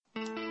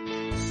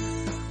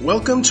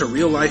Welcome to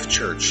Real Life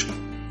Church.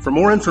 For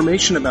more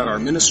information about our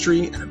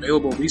ministry and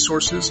available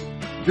resources,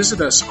 visit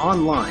us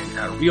online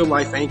at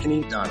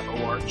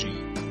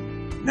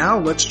reallifeankeny.org. Now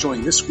let's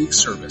join this week's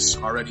service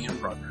already in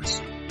progress.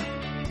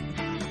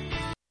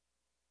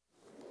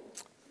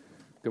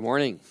 Good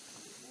morning.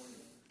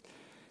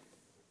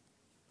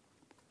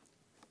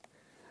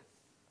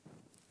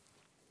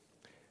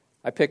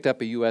 I picked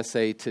up a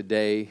USA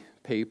Today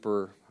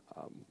paper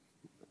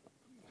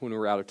when we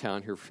were out of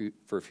town here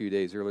for a few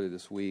days earlier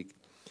this week.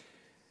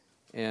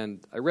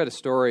 And I read a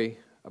story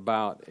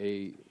about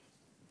a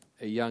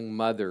young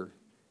mother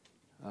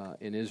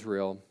in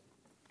Israel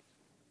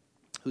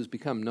who's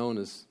become known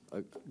as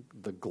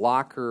the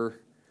Glocker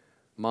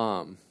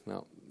mom.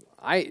 Now,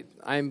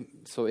 I'm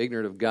so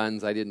ignorant of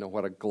guns, I didn't know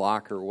what a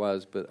Glocker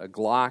was, but a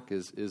Glock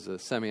is a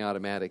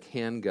semi-automatic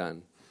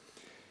handgun.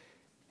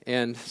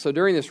 And so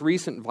during this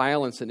recent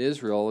violence in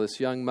Israel, this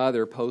young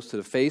mother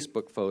posted a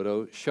Facebook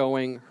photo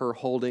showing her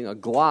holding a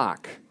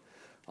Glock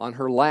on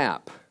her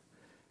lap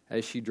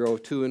as she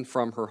drove to and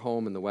from her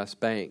home in the West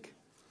Bank.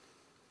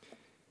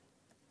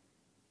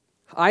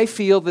 I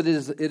feel that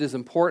it is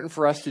important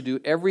for us to do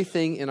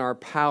everything in our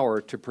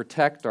power to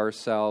protect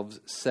ourselves,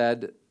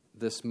 said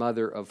this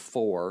mother of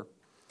four,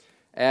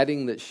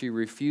 adding that she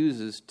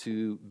refuses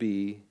to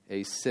be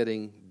a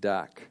sitting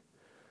duck.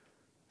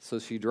 So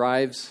she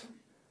drives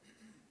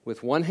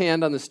with one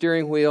hand on the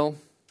steering wheel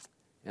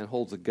and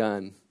holds a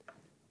gun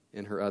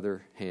in her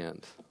other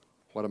hand.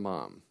 What a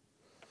mom.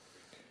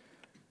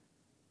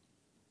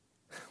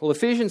 Well,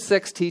 Ephesians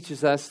 6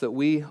 teaches us that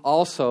we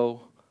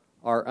also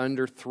are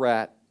under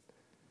threat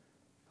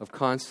of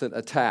constant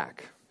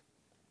attack.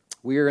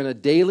 We are in a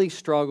daily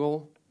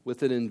struggle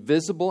with an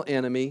invisible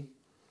enemy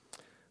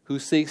who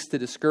seeks to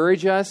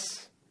discourage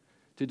us,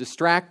 to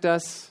distract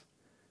us,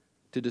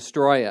 to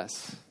destroy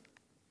us.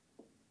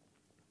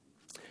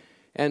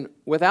 And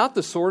without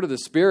the sword of the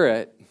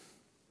Spirit,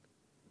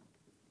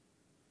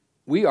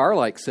 we are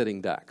like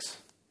sitting ducks.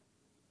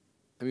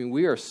 I mean,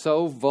 we are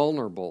so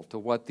vulnerable to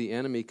what the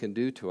enemy can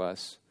do to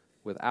us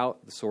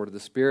without the sword of the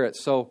Spirit.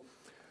 So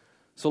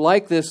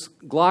like this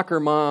Glocker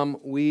mom,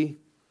 we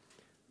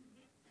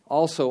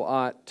also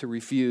ought to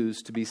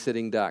refuse to be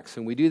sitting ducks.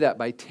 And we do that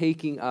by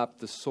taking up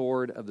the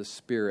sword of the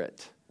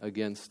Spirit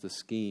against the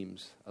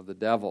schemes of the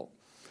devil.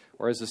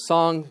 Or as the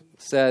song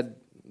said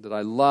that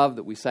I love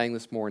that we sang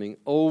this morning,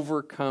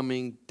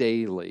 overcoming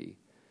daily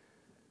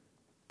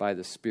by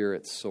the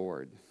Spirit's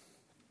sword.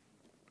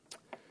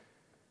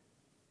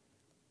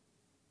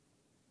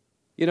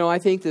 You know, I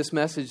think this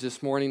message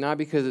this morning, not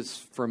because it's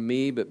from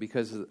me, but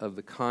because of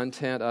the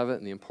content of it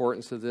and the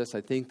importance of this,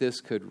 I think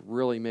this could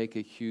really make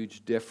a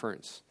huge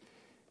difference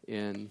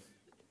in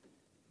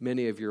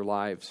many of your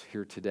lives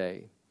here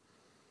today.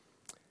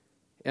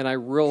 And I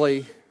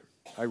really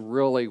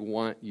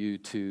want you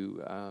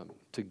to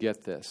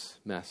get this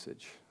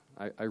message.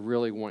 I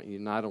really want you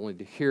not only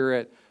to hear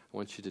it, I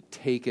want you to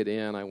take it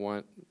in, I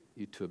want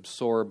you to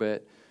absorb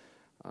it.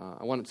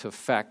 I want it to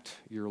affect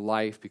your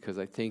life because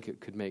I think it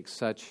could make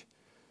such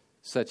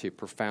a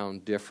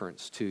profound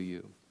difference to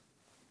you.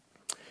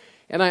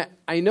 And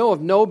I know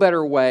of no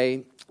better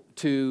way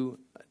to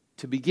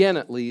begin,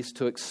 at least,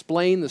 to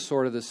explain the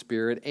sword of the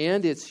Spirit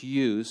and its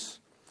use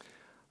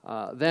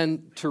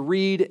than to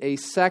read a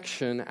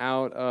section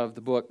out of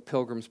the book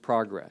Pilgrim's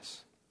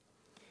Progress.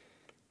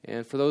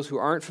 And for those who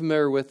aren't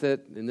familiar with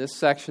it, in this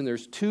section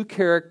there's two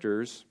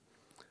characters,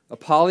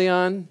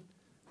 Apollyon,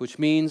 which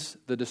means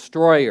the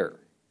destroyer.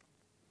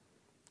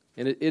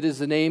 And it is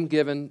the name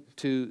given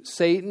to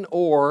Satan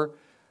or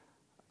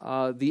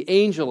the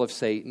angel of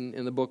Satan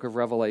in the book of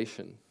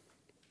Revelation.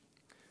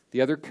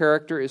 The other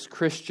character is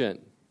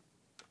Christian,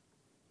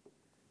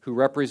 who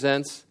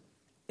represents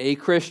a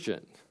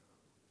Christian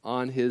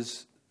on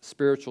his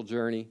spiritual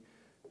journey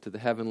to the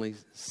heavenly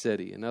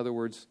city. In other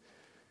words,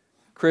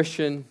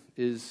 Christian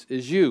is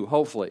you,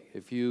 hopefully,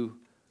 if you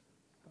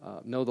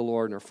know the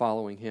Lord and are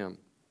following Him.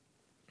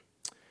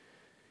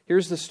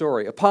 Here's the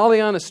story.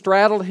 Apollyon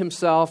straddled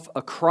himself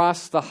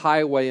across the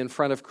highway in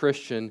front of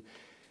Christian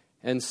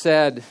and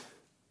said,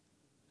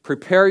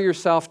 "Prepare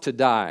yourself to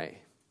die,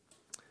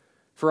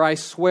 for I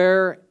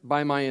swear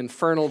by my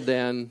infernal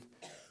den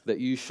that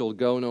you shall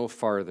go no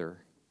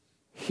farther.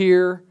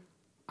 Here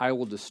I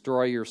will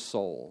destroy your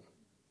soul."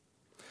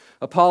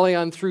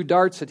 Apollyon threw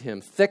darts at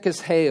him, thick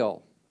as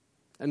hail,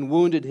 and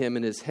wounded him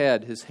in his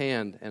head, his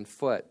hand, and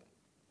foot.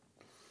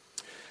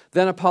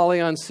 Then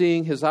Apollyon,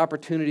 seeing his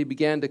opportunity,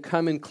 began to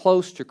come in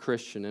close to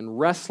Christian, and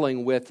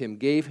wrestling with him,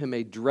 gave him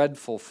a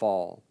dreadful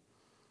fall.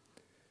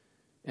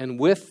 And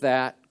with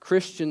that,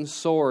 Christian's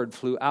sword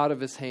flew out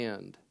of his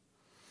hand.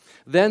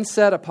 Then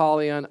said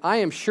Apollyon, "I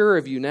am sure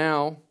of you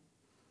now."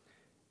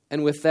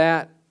 And with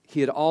that, he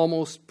had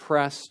almost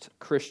pressed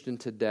Christian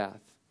to death,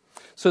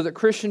 so that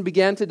Christian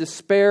began to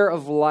despair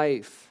of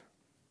life.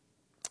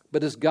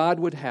 But as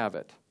God would have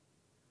it,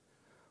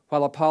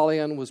 while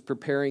Apollyon was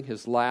preparing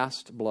his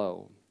last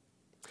blow,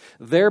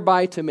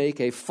 thereby to make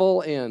a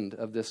full end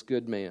of this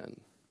good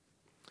man,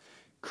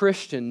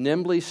 Christian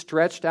nimbly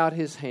stretched out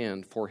his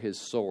hand for his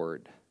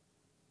sword.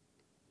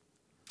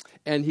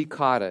 and he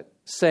caught it,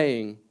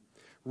 saying,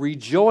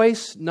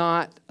 "Rejoice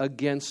not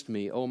against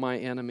me, O my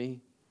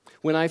enemy.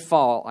 When I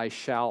fall, I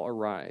shall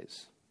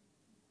arise."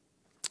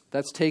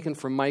 That's taken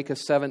from Micah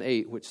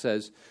 7:8, which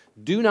says,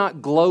 "Do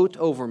not gloat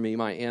over me,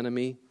 my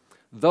enemy.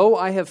 Though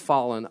I have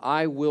fallen,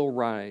 I will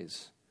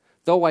rise.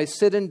 Though I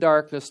sit in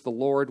darkness, the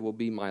Lord will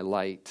be my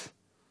light."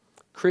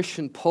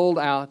 Christian pulled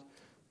out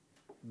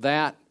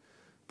that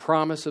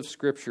promise of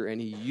Scripture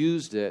and he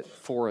used it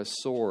for a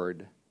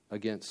sword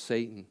against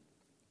Satan.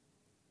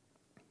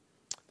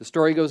 The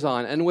story goes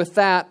on. And with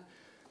that,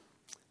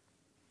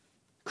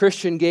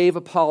 Christian gave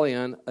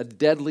Apollyon a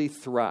deadly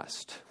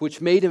thrust,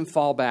 which made him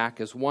fall back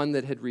as one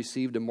that had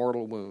received a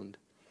mortal wound.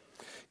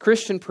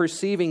 Christian,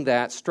 perceiving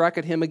that, struck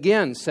at him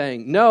again,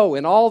 saying, "No,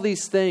 in all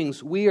these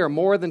things we are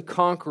more than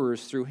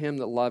conquerors through him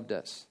that loved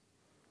us."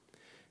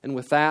 And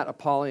with that,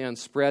 Apollyon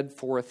spread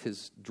forth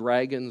his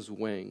dragon's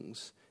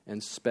wings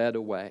and sped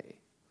away,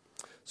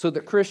 so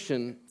that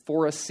Christian,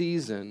 for a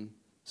season,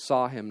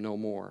 saw him no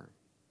more.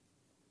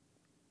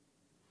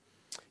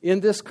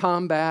 In this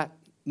combat,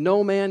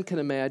 no man can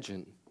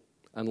imagine,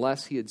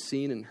 unless he had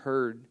seen and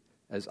heard,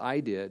 as I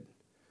did,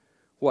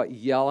 what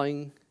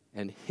yelling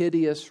and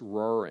hideous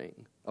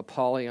roaring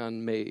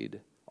Apollyon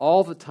made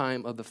all the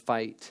time of the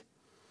fight.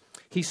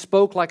 He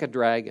spoke like a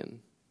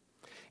dragon.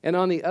 And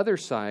on the other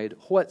side,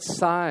 what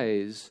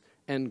sighs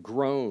and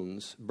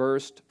groans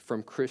burst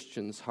from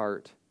Christian's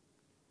heart.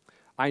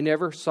 I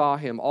never saw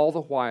him all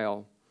the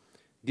while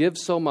give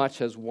so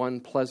much as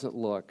one pleasant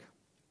look,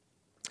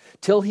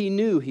 till he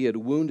knew he had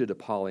wounded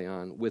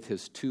Apollyon with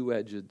his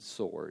two-edged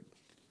sword.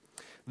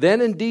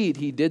 Then indeed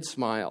he did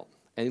smile,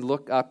 and he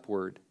looked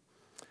upward,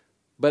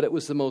 but it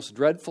was the most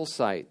dreadful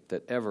sight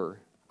that ever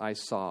I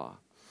saw.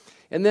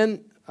 And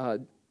then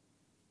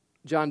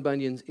John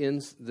Bunyan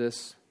ends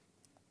this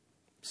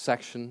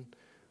section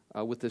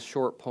with this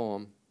short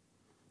poem,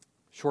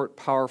 short,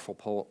 powerful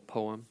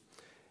poem.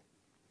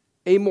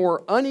 "A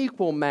more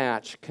unequal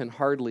match can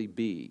hardly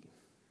be.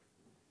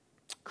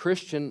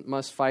 Christian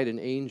must fight an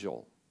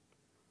angel.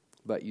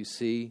 But you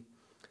see,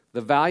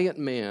 the valiant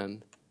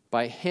man,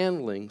 by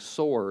handling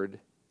sword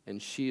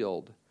and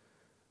shield,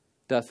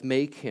 doth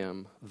make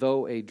him,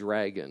 though a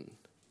dragon,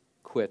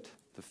 quit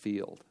the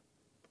field."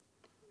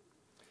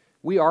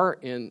 We are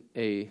in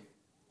an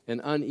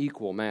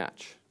unequal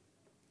match.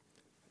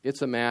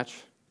 It's a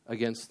match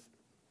against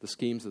the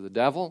schemes of the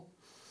devil,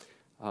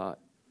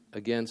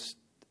 against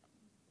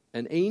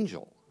an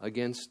angel,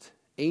 against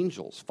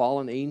angels,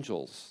 fallen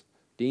angels,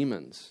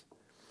 demons.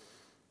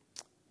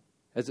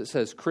 As it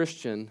says,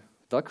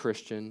 the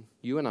Christian,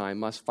 you and I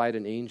must fight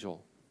an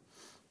angel.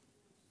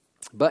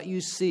 But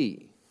you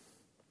see,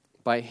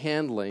 by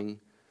handling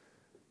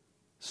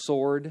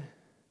sword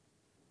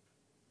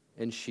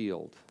and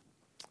shield,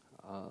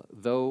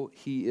 though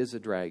he is a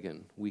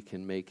dragon, we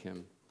can make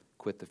him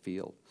quit the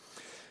field.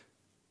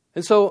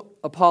 And so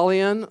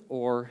Apollyon,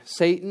 or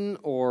Satan,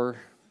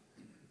 or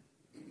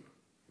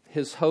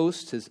his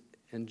host, his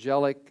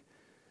angelic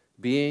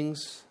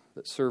beings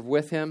that serve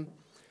with him,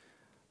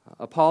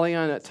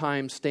 Apollyon at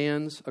times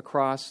stands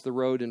across the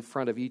road in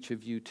front of each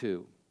of you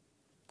two,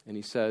 and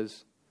he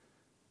says,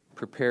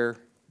 "Prepare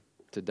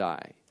to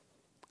die.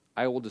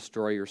 I will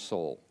destroy your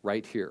soul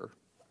right here.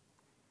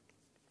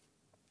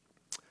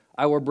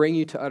 I will bring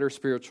you to utter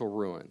spiritual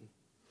ruin.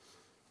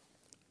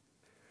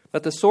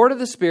 But the sword of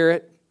the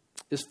Spirit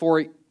is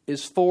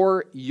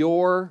for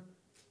your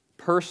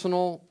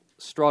personal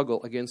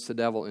struggle against the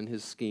devil and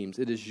his schemes.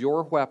 It is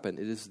your weapon.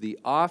 It is the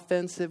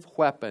offensive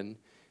weapon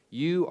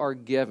you are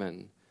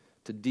given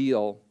to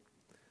deal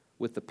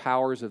with the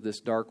powers of this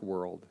dark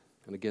world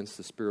and against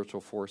the spiritual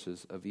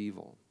forces of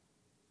evil."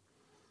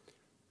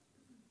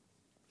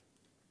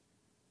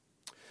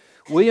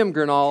 William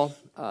Gurnall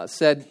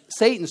said,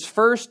 "Satan's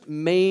first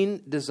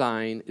main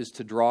design is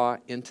to draw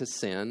into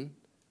sin.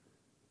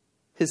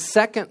 His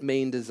second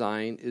main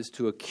design is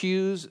to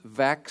accuse,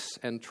 vex,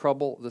 and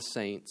trouble the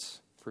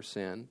saints for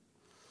sin."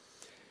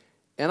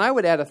 And I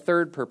would add a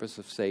third purpose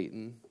of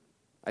Satan.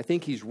 I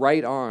think he's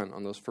right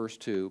on those first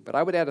two, but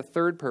I would add a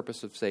third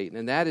purpose of Satan,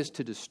 and that is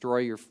to destroy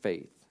your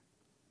faith.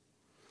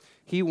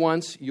 He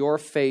wants your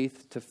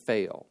faith to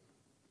fail.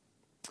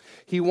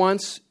 He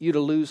wants you to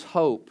lose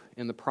hope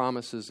in the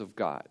promises of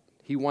God.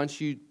 He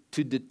wants you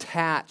to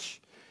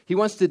detach. He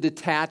wants to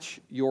detach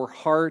your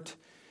heart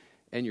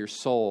and your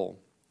soul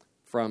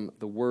from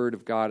the Word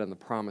of God and the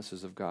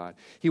promises of God.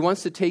 He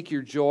wants to take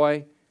your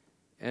joy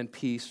and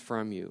peace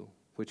from you,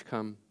 which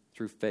come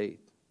through faith.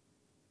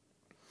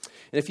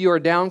 And if you are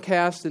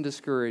downcast and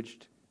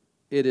discouraged,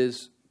 it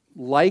is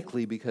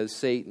likely because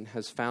Satan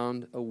has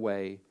found a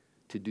way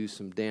to do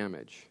some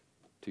damage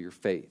to your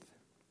faith.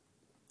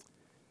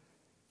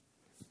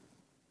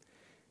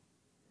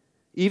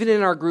 Even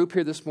in our group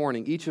here this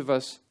morning, each of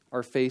us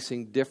are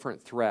facing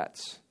different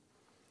threats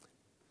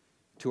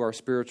to our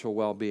spiritual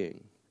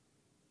well-being.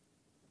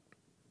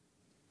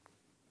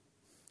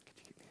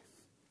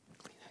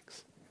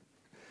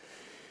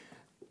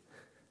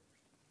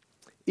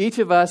 Each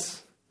of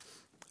us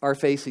are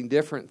facing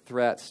different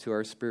threats to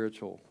our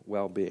spiritual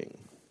well-being.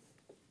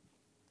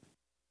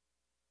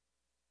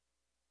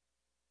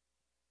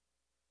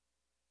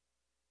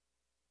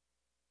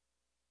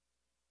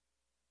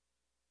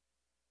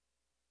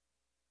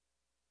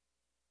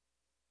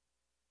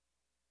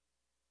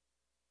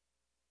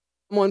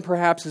 Someone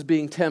perhaps is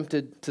being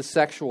tempted to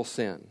sexual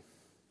sin.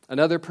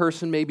 Another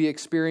person may be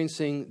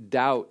experiencing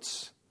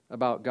doubts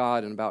about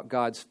God and about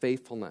God's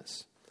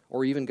faithfulness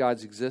or even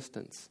God's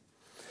existence.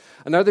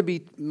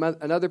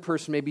 Another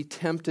person may be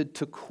tempted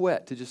to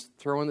quit, to just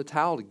throw in the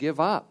towel, to give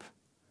up.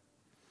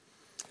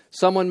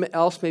 Someone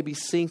else may be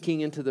sinking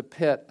into the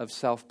pit of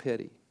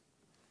self-pity.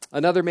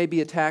 Another may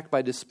be attacked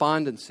by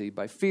despondency,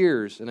 by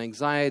fears and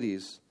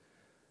anxieties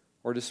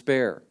or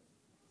despair.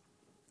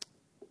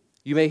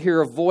 You may hear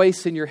a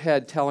voice in your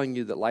head telling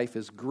you that life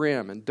is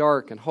grim and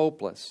dark and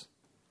hopeless.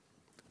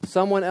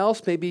 Someone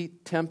else may be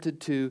tempted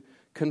to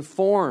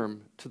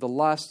conform to the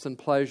lusts and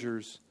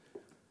pleasures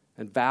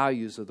and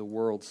values of the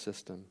world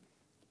system.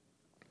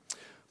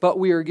 But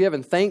we are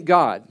given, thank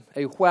God,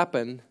 a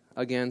weapon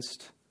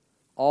against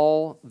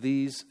all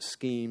these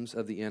schemes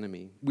of the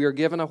enemy. We are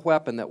given a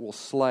weapon that will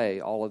slay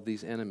all of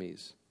these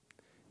enemies.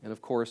 And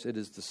of course, it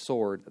is the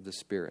sword of the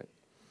Spirit.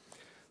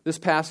 This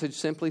passage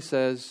simply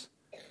says,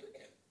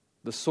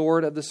 the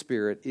sword of the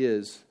Spirit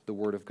is the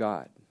Word of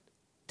God.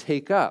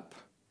 Take up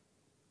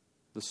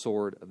the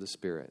sword of the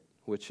Spirit,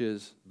 which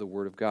is the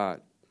Word of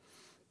God.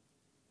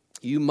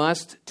 You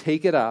must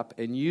take it up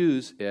and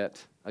use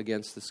it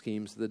against the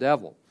schemes of the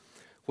devil.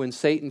 When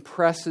Satan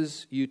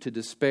presses you to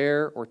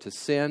despair or to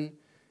sin,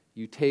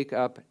 you take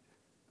up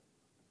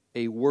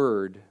a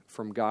word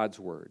from God's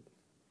Word,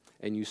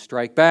 and you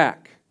strike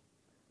back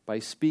by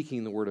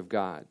speaking the Word of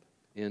God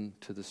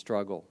into the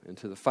struggle,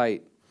 into the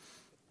fight.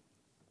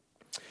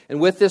 And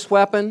with this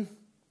weapon,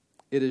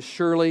 it is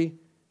surely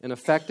an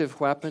effective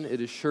weapon. It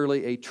is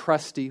surely a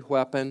trusty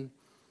weapon.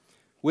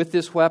 With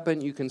this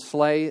weapon, you can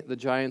slay the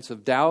giants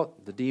of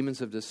doubt, the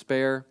demons of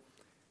despair,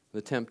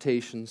 the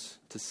temptations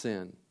to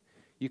sin.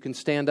 You can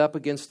stand up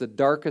against the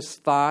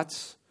darkest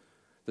thoughts,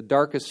 the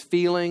darkest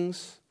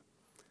feelings,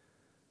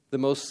 the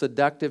most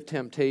seductive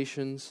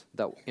temptations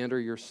that enter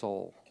your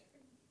soul.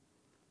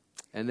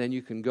 And then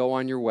you can go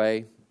on your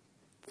way.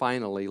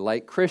 Finally,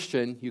 like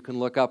Christian, you can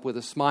look up with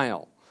a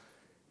smile.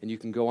 And you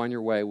can go on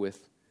your way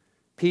with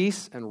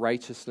peace and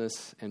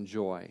righteousness and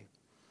joy.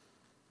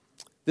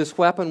 This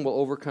weapon will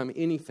overcome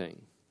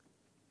anything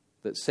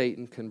that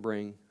Satan can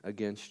bring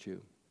against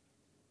you.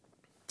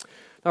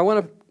 Now, I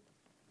want to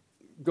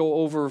go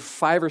over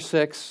 5 or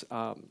 6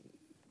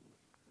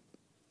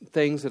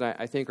 things that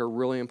I think are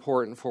really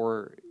important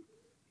for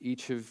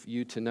each of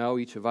you to know,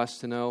 each of us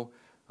to know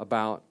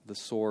about the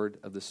sword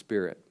of the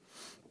Spirit.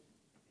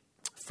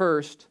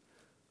 First,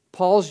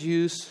 Paul's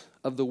use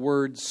of the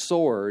word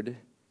sword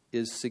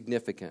is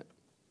significant.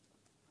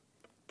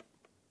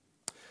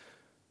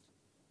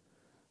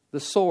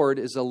 The sword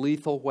is a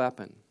lethal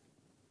weapon.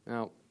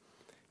 Now,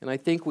 and I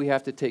think we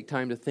have to take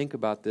time to think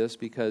about this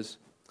because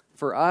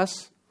for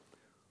us,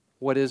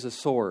 what is a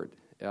sword?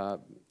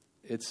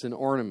 It's an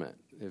ornament.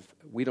 If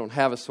we don't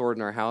have a sword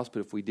in our house, but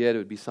if we did, it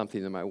would be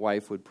something that my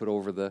wife would put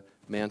over the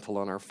mantle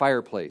on our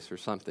fireplace or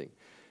something.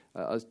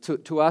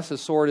 To us, a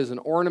sword is an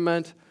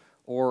ornament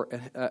or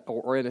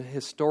a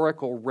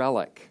historical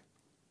relic.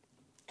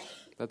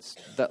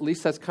 At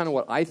least that's kind of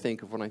what I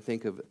think of when I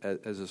think of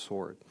as a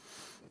sword.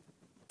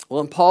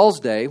 Well, in Paul's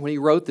day, when he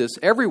wrote this,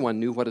 everyone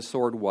knew what a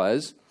sword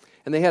was,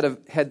 and they had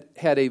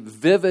a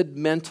vivid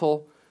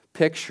mental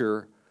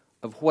picture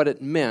of what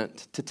it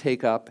meant to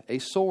take up a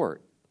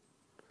sword.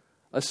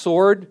 A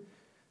sword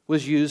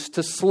was used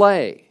to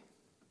slay,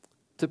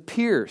 to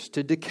pierce,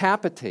 to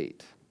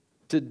decapitate,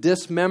 to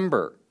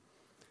dismember,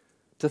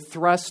 to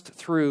thrust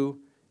through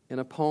an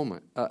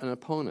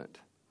opponent.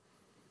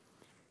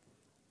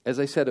 As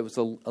I said, it was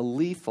a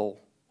lethal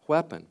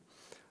weapon.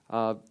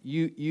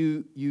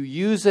 You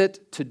use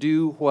it to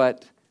do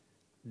what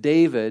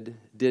David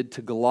did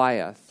to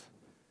Goliath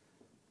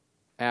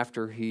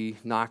after he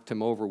knocked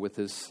him over with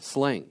his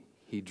sling.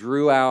 He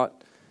drew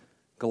out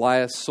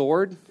Goliath's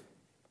sword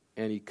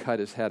and he cut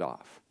his head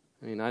off.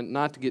 I mean,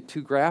 not to get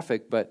too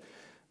graphic, but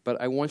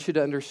I want you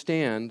to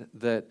understand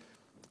that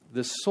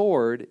the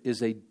sword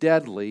is a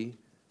deadly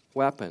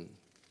weapon.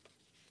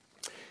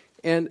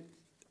 And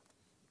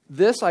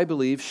this, I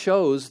believe,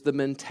 shows the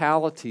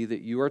mentality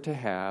that you are to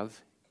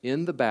have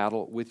in the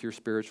battle with your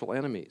spiritual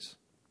enemies.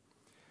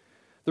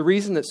 The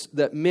reason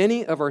that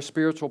many of our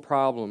spiritual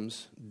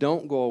problems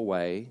don't go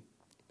away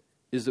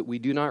is that we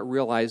do not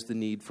realize the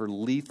need for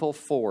lethal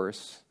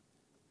force,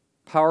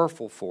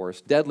 powerful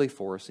force, deadly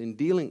force in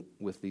dealing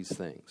with these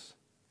things.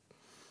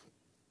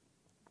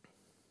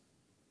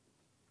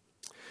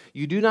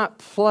 You do not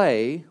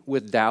play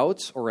with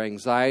doubts or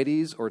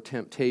anxieties or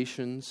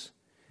temptations.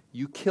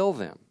 You kill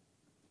them.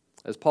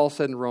 As Paul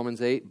said in Romans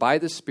 8, by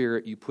the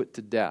Spirit you put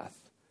to death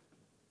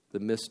the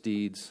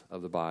misdeeds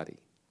of the body.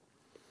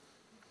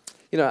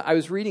 You know, I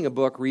was reading a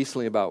book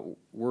recently about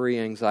worry,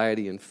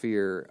 anxiety, and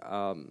fear.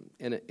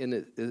 And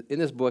in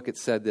this book it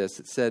said this.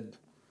 It said,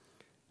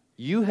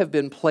 you have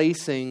been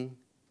placing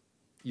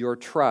your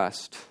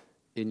trust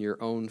in your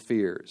own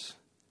fears.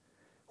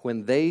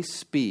 When they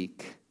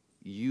speak,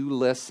 you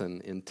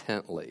listen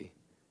intently.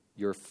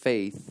 Your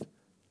faith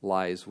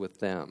lies with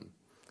them.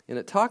 And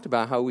it talked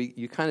about how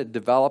you kind of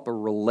develop a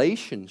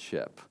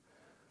relationship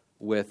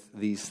with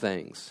these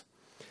things.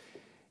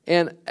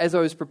 And as I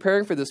was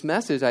preparing for this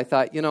message, I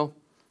thought,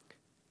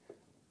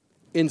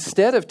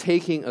 instead of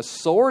taking a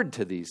sword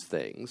to these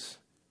things,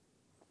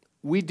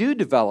 we do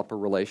develop a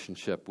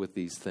relationship with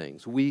these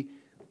things.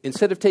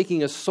 Instead of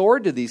taking a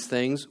sword to these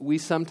things, we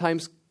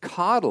sometimes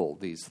coddle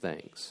these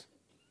things.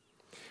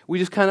 We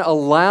just kind of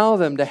allow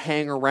them to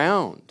hang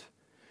around.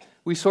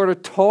 We sort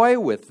of toy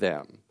with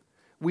them.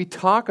 We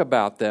talk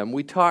about them.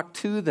 We talk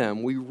to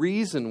them. We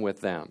reason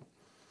with them.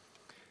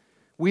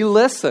 We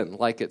listen,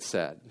 like it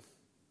said.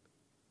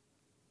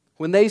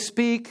 When they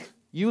speak,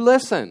 you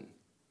listen.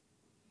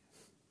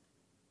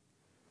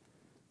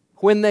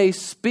 When they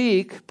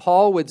speak,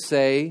 Paul would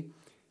say,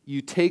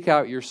 you take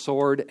out your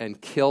sword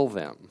and kill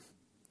them.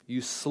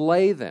 You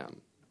slay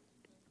them.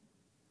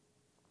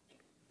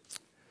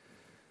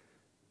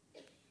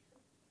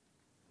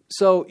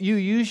 So you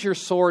use your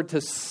sword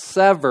to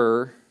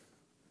sever,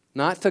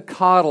 not to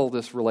coddle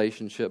this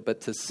relationship,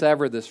 but to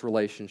sever this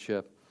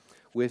relationship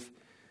with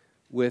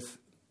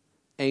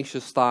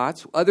anxious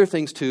thoughts. Other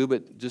things too,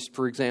 but just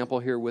for example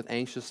here with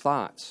anxious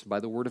thoughts by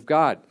the Word of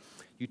God.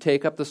 You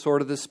take up the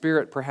sword of the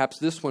Spirit, perhaps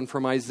this one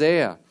from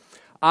Isaiah.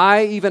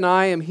 I, even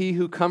I, am he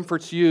who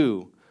comforts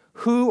you.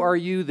 Who are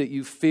you that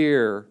you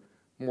fear,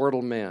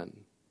 mortal men?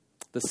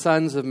 The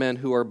sons of men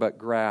who are but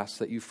grass,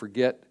 that you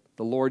forget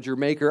the Lord your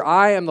Maker.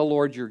 I am the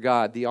Lord your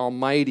God, the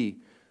Almighty,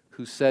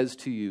 who says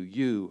to you,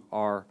 you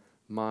are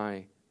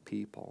my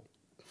people.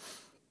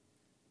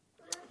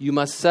 You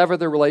must sever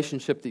the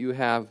relationship that you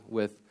have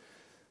with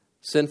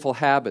sinful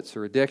habits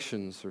or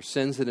addictions or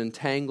sins that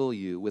entangle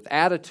you, with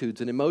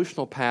attitudes and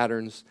emotional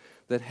patterns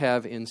that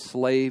have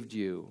enslaved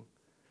you.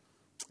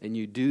 And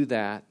you do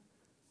that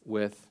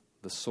with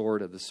the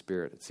sword of the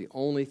Spirit. It's the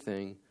only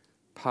thing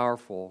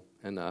powerful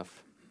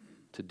enough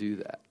to do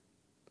that.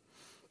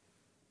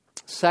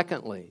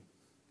 Secondly,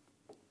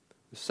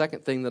 the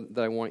second thing that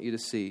I want you to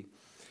see,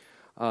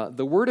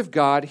 the Word of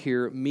God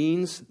here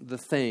means the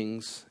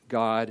things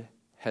God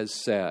has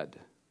said.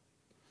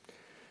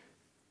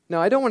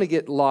 Now, I don't want to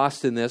get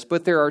lost in this,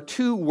 but there are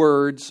two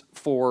words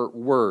for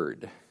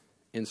word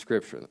in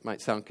Scripture. That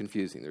might sound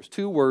confusing. There's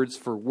two words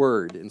for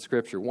word in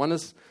Scripture. One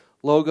is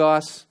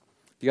logos,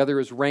 the other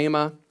is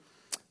rhema.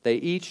 They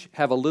each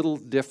have a little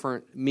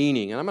different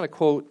meaning. And I'm going to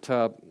quote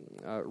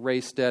Ray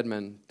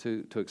Stedman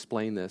to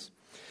explain this.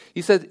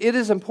 He said, it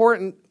is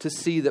important to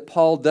see that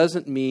Paul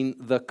doesn't mean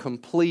the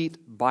complete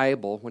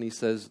Bible when he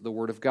says the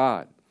Word of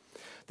God.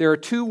 There are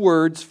two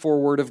words for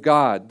Word of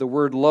God. The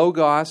word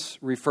logos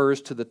refers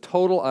to the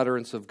total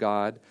utterance of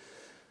God,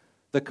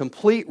 the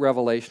complete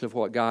revelation of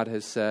what God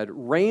has said.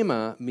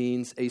 Rhema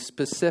means a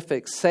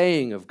specific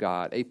saying of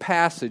God, a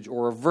passage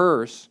or a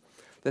verse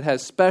that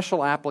has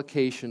special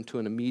application to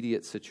an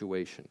immediate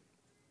situation.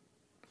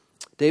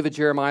 David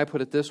Jeremiah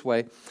put it this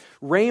way,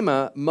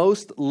 Rhema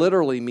most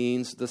literally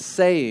means the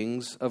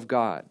sayings of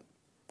God,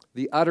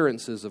 the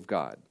utterances of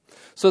God.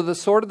 So the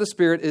sword of the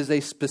Spirit is a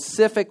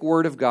specific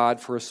word of God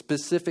for a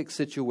specific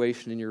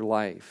situation in your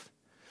life.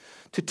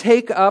 To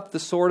take up the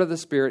sword of the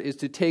Spirit is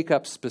to take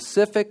up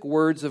specific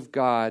words of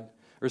God,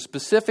 or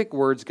specific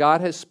words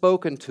God has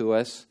spoken to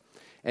us,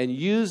 and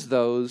use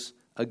those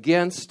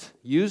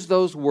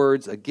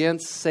words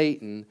against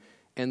Satan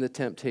and the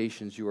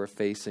temptations you are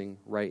facing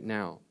right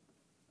now.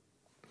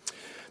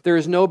 There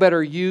is no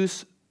better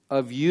use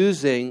of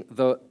using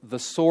the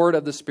sword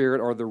of the Spirit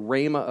or the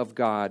rhema of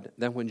God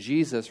than when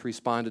Jesus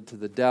responded to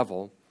the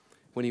devil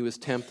when he was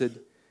tempted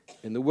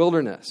in the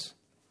wilderness.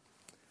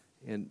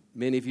 And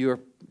many of you are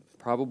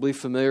probably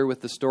familiar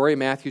with the story.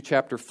 Matthew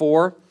chapter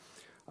 4,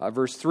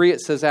 verse 3,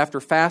 it says, after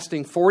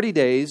fasting 40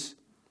 days,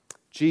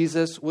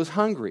 Jesus was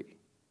hungry.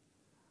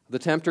 The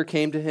tempter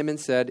came to him and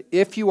said,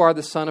 if you are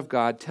the Son of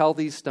God, tell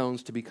these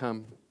stones to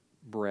become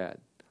bread.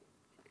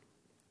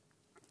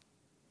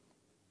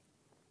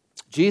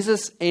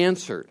 Jesus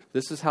answered.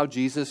 This is how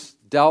Jesus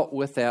dealt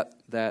with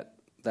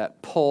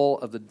that pull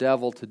of the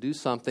devil to do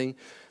something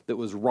that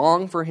was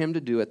wrong for him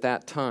to do at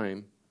that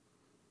time,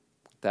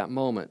 that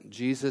moment.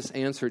 Jesus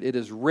answered, it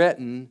is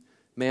written,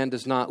 man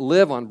does not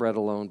live on bread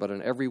alone, but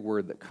on every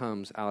word that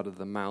comes out of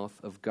the mouth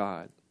of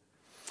God.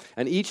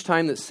 And each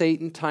time that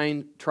Satan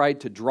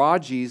tried to draw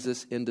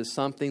Jesus into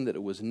something that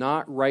it was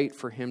not right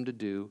for him to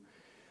do,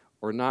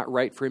 or not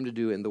right for him to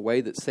do in the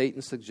way that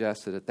Satan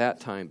suggested at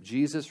that time,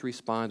 Jesus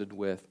responded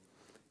with,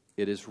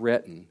 it is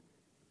written,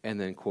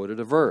 and then quoted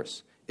a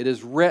verse. It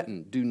is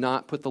written, do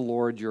not put the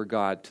Lord your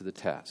God to the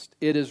test.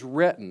 It is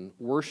written,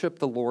 worship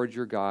the Lord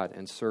your God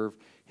and serve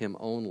him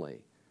only.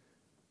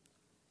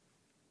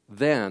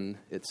 Then,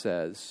 it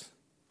says,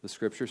 the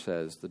Scripture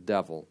says, the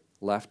devil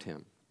left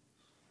him.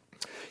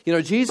 You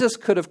know, Jesus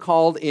could have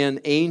called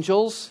in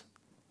angels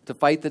to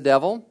fight the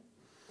devil.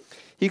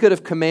 He could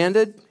have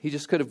commanded, he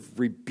just could have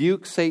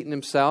rebuked Satan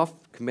himself,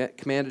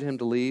 commanded him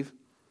to leave.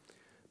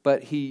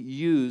 But he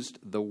used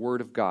the Word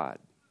of God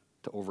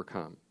to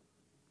overcome.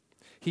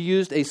 He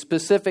used a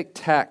specific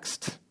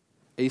text,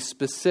 a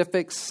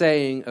specific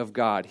saying of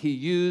God. He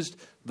used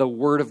the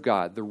Word of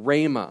God, the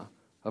rhema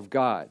of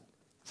God,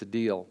 to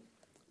deal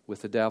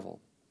with the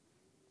devil.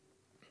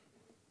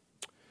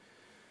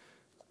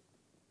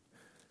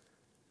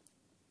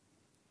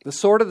 The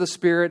sword of the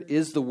Spirit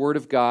is the Word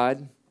of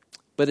God,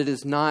 but it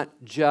is not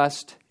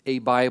just a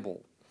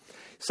Bible.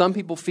 Some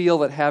people feel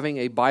that having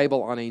a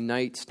Bible on a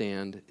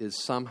nightstand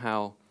is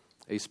somehow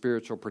a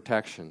spiritual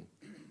protection.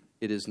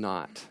 It is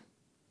not.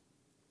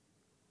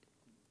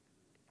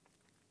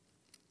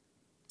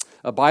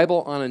 A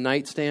Bible on a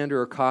nightstand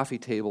or a coffee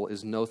table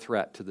is no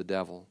threat to the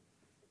devil.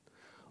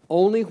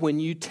 Only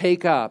when you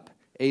take up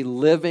a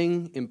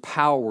living,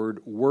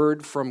 empowered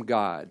word from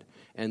God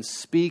and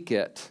speak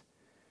it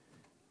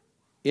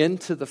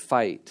into the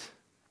fight,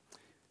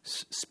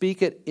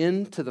 speak it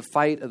into the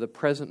fight of the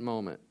present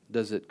moment,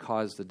 does it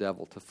cause the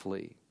devil to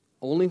flee.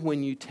 Only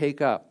when you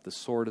take up the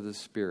sword of the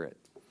Spirit,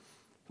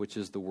 which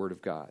is the Word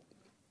of God.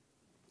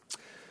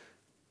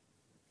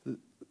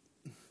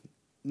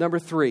 Number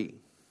 3,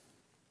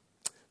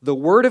 the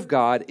Word of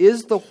God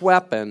is the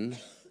weapon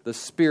the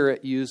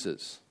Spirit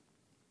uses.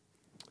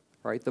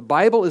 Right? The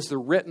Bible is the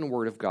written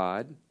Word of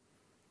God.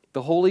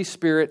 The Holy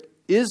Spirit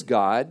is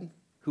God,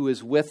 who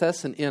is with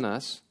us and in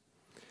us.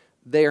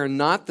 They are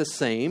not the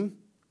same,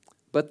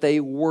 but they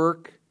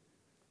work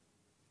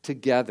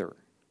together.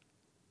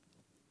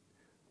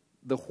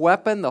 The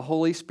weapon the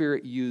Holy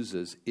Spirit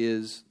uses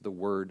is the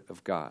Word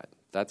of God.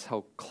 That's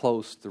how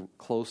close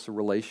the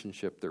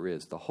relationship there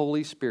is. The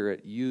Holy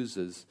Spirit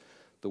uses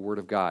the Word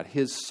of God.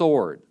 His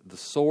sword, the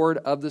sword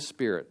of the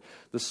Spirit,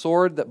 the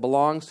sword that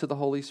belongs to the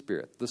Holy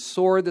Spirit, the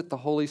sword that the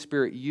Holy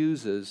Spirit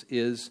uses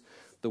is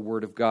the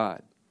Word of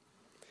God.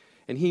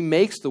 And He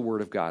makes the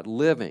Word of God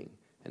living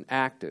and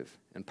active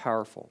and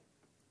powerful.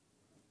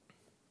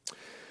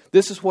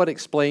 This is what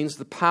explains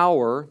the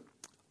power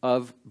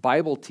of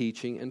Bible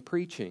teaching and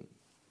preaching.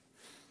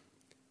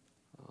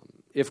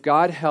 If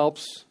God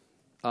helps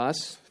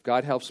us, if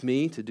God helps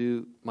me to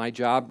do my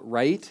job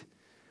right,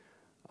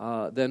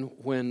 then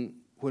when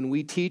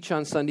we teach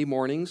on Sunday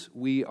mornings,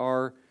 we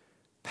are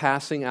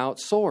passing out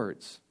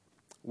swords.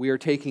 We are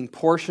taking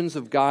portions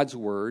of God's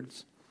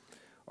words,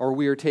 or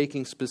we are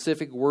taking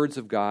specific words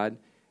of God,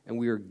 and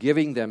we are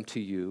giving them to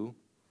you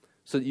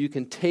so that you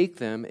can take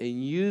them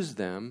and use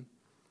them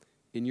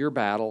in your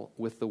battle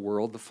with the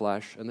world, the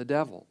flesh, and the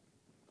devil.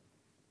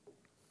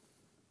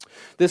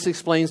 This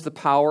explains the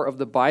power of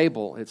the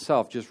Bible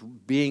itself, just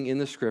being in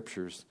the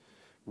Scriptures,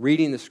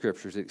 reading the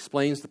Scriptures. It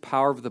explains the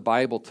power of the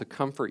Bible to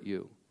comfort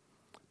you,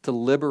 to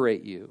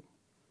liberate you,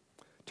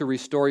 to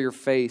restore your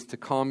faith, to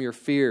calm your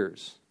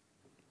fears.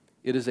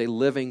 It is a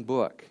living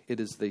book. It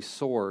is the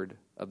sword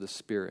of the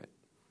Spirit.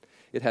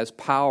 It has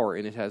power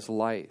and it has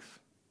life.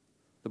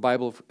 The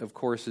Bible, of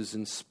course, is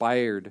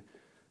inspired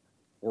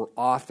or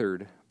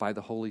authored by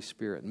the Holy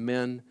Spirit.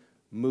 Men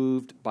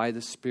moved by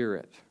the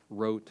Spirit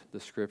wrote the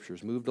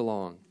Scriptures, moved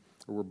along,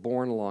 or were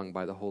borne along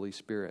by the Holy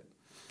Spirit.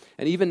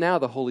 And even now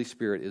the Holy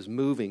Spirit is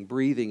moving,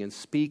 breathing, and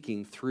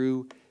speaking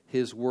through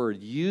His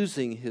Word,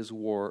 using His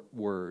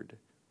Word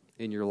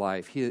in your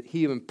life.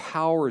 He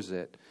empowers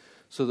it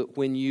so that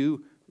when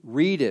you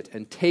read it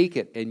and take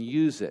it and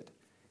use it,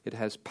 it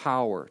has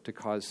power to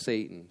cause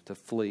Satan to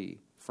flee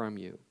from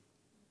you.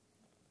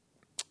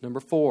 Number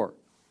 4,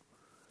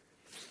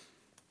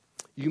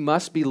 you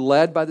must be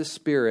led by the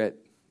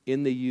Spirit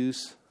in the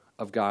use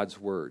of God's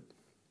Word.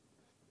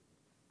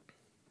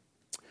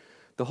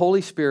 The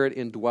Holy Spirit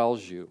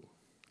indwells you,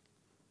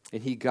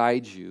 and He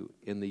guides you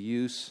in the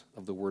use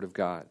of the Word of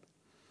God.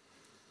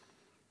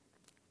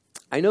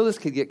 I know this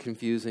could get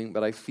confusing,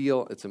 but I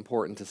feel it's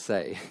important to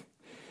say.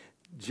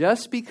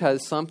 Just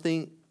because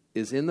something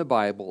is in the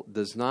Bible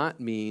does not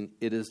mean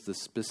it is the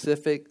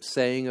specific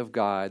saying of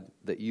God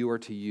that you are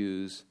to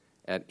use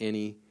at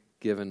any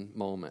given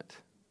moment.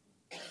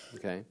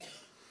 Okay?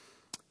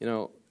 You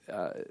know,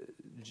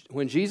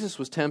 when Jesus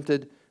was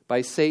tempted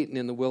by Satan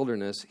in the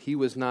wilderness, He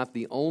was not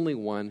the only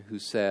one who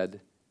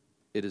said,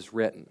 "It is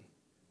written."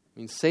 I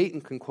mean,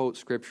 Satan can quote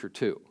Scripture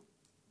too.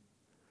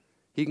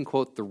 He can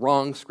quote the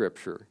wrong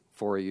Scripture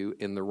for you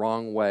in the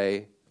wrong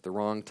way, at the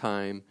wrong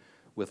time,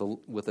 with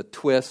a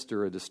twist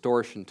or a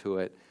distortion to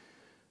it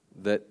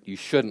that you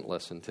shouldn't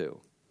listen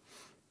to.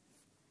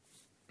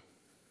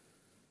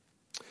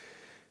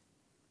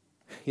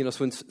 You know,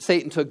 so when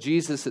Satan took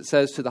Jesus, it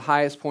says, to the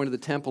highest point of the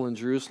temple in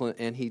Jerusalem,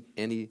 and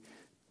he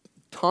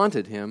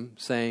taunted him,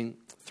 saying,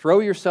 "Throw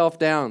yourself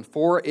down,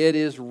 for it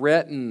is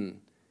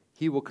written,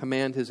 He will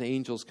command His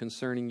angels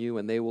concerning you,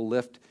 and they will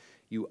lift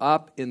you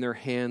up in their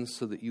hands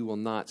so that you will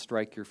not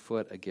strike your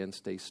foot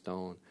against a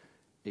stone."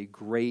 A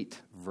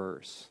great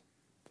verse.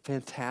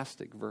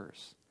 Fantastic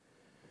verse.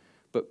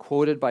 But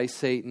quoted by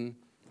Satan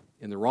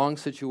in the wrong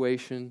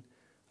situation,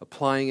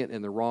 applying it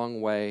in the wrong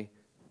way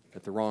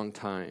at the wrong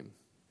time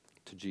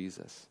to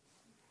Jesus.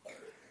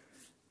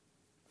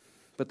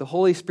 But the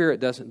Holy Spirit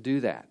doesn't do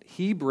that.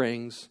 He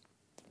brings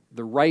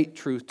the right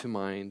truth to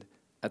mind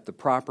at the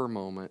proper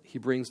moment. He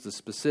brings the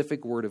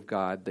specific Word of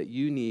God that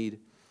you need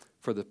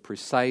for the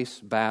precise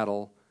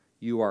battle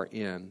you are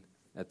in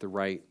at the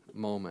right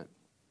moment.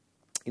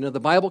 You know, the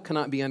Bible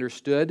cannot be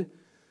understood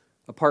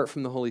apart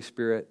from the Holy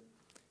Spirit.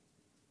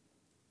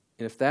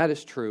 And if that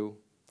is true,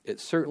 it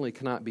certainly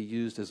cannot be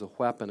used as a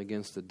weapon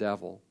against the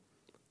devil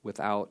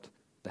without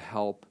the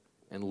help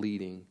and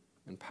leading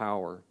and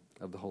power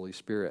of the Holy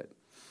Spirit.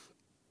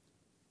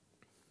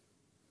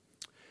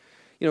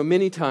 You know,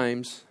 many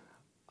times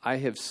I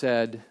have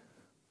said,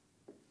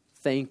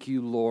 "Thank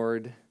you,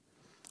 Lord,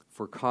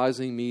 for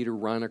causing me to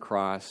run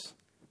across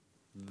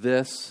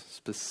this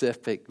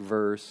specific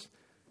verse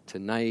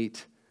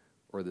tonight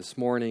or this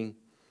morning,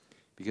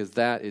 because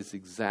that is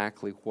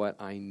exactly what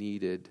I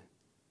needed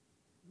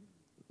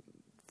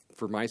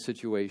for my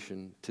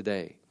situation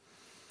today."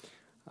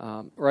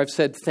 Or I've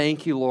said,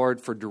 "Thank you, Lord,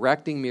 for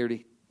directing me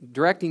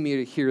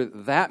to hear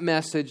that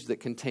message that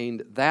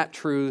contained that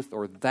truth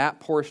or that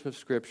portion of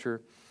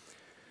Scripture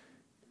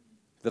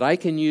that I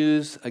can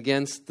use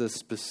against the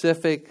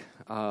specific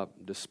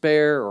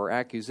despair or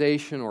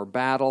accusation or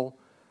battle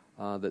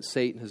that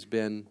Satan has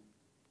been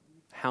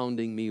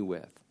hounding me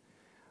with."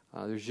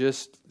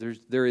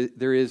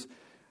 There is.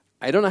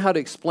 I don't know how to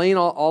explain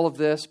all of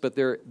this, but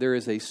there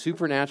is a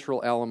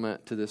supernatural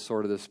element to this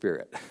sword of the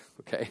Spirit.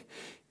 Okay,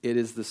 it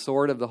is the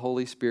sword of the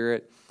Holy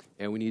Spirit,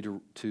 and we need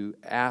to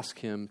ask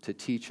Him to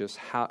teach us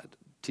how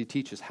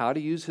to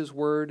use His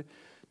Word,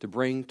 to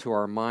bring to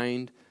our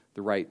mind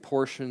the right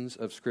portions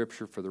of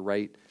Scripture for the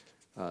right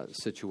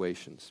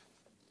situations.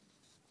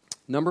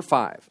 Number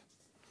 5,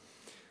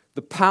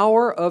 the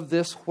power of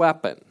this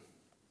weapon,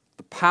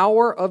 the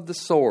power of the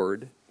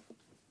sword,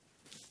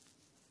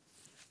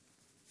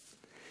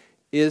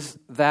 is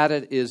that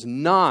it is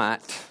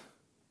not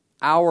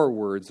our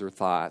words or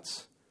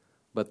thoughts,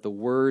 but the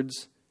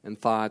words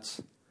and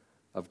thoughts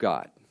of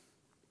God.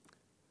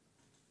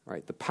 All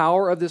right, the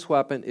power of this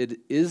weapon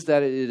is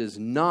that it is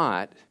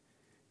not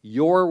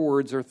your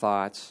words or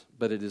thoughts,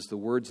 but it is the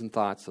words and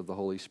thoughts of the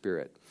Holy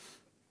Spirit.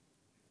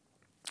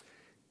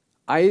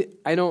 I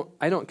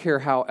don't care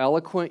how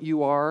eloquent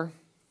you are.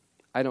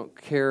 I don't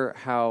care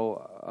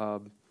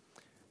how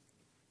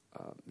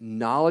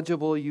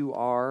knowledgeable you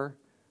are.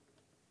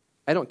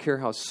 I don't care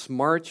how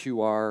smart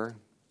you are.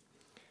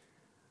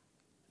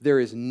 There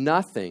is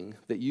nothing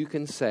that you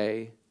can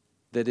say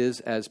that is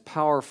as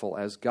powerful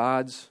as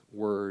God's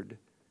Word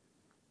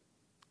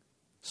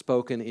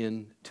spoken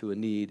into a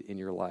need in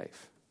your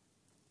life.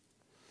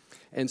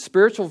 And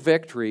spiritual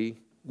victory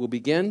will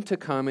begin to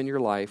come in your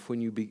life when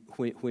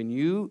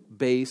you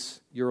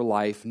base your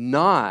life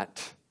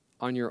not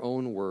on your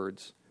own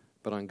words,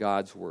 but on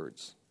God's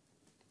words.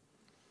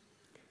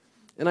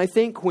 And I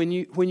think when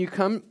you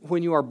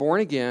are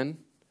born again,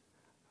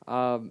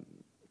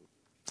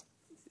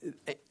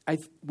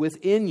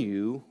 within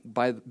you,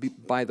 by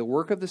the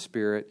work of the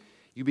Spirit,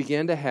 you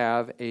begin to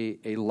have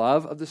a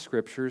love of the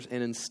Scriptures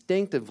and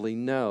instinctively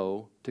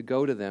know to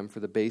go to them for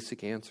the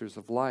basic answers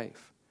of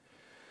life.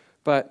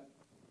 But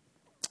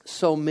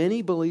so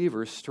many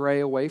believers stray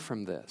away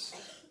from this.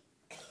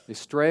 They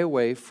stray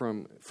away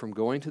from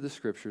going to the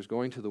Scriptures,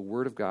 going to the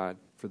Word of God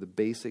for the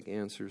basic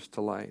answers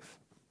to life.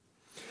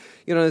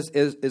 You know,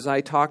 as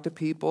I talk to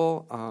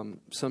people,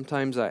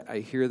 sometimes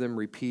I hear them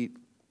repeat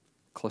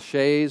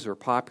cliches or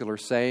popular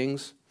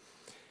sayings.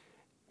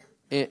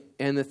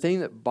 And the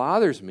thing that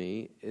bothers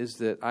me is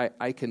that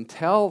I can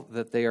tell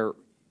that they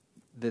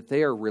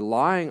are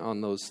relying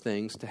on those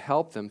things to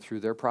help them through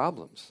their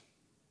problems.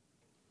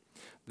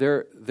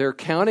 They're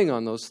counting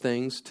on those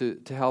things to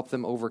help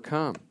them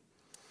overcome.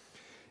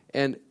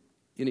 And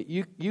you know,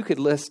 you could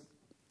list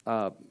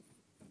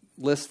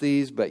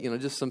these, but you know,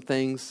 just some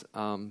things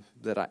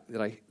that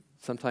I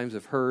sometimes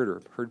have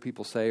heard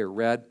people say or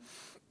read.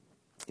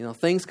 You know,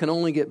 things can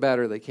only get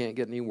better; they can't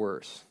get any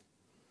worse.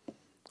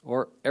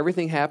 Or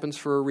everything happens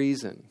for a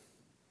reason.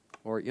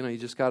 Or you know, you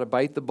just got to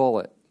bite the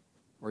bullet.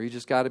 Or you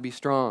just got to be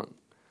strong.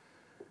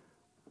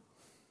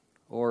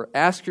 Or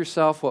ask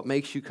yourself what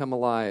makes you come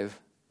alive,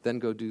 then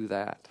go do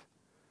that.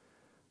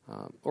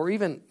 Or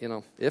even, you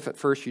know, if at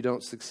first you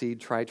don't succeed,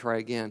 try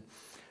again.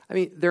 I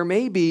mean, there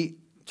may be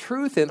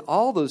truth in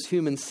all those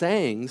human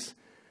sayings,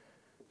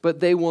 but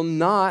they will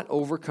not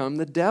overcome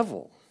the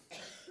devil.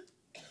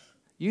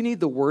 You need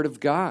the Word of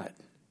God.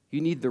 You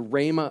need the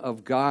Rhema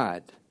of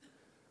God,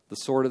 the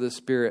sword of the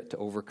Spirit, to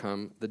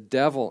overcome the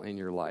devil in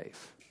your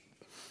life.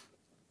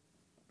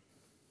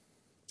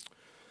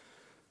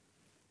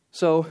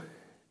 So,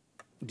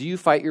 do you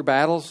fight your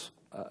battles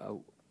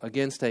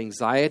against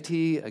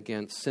anxiety,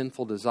 against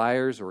sinful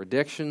desires or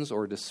addictions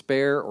or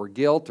despair or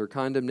guilt or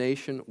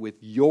condemnation with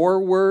your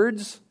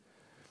words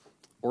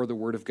or the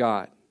Word of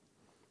God?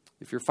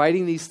 If you're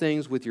fighting these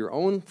things with your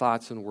own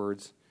thoughts and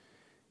words,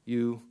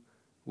 you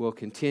will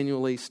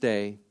continually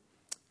stay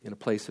in a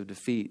place of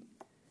defeat.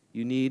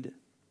 You need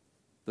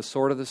the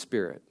sword of the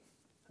Spirit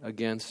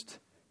against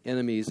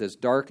enemies as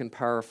dark and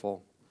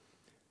powerful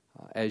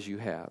as you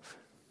have.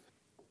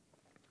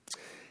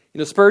 You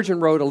know, Spurgeon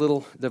wrote a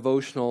little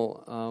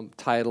devotional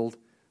titled,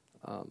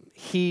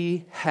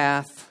 He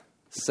Hath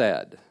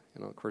Said.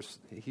 You know, of course,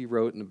 he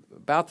wrote in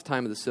about the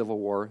time of the Civil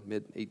War,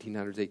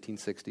 mid-1800s,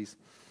 1860s.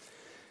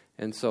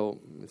 And so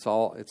it's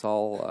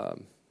all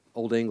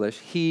Old English.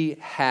 He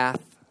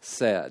hath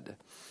said.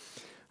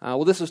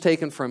 Well, this was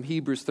taken from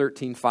Hebrews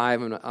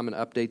 13:5. I'm going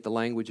to update the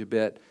language a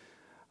bit.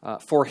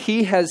 For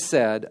he has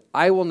said,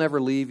 I will never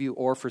leave you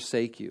or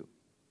forsake you.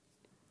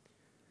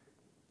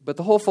 But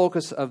the whole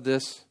focus of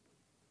this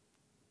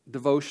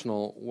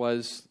devotional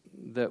was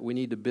that we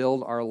need to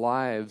build our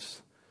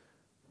lives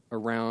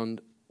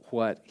around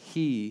what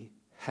He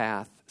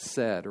hath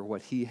said, or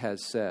what He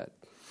has said.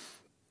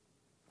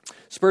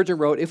 Spurgeon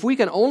wrote, "If we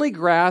can only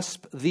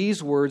grasp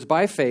these words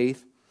by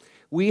faith,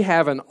 we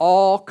have an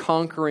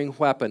all-conquering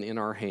weapon in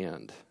our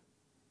hand.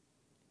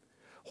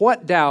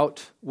 What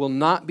doubt will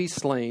not be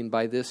slain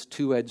by this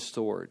two-edged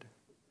sword?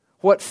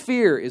 What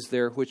fear is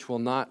there which will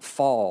not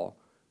fall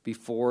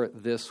before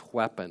this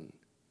weapon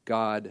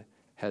God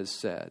has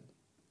said?"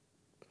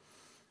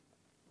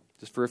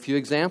 Just for a few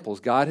examples,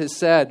 God has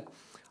said,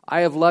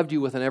 "I have loved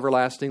you with an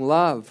everlasting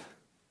love."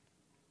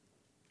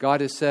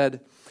 God has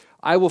said,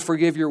 "I will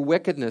forgive your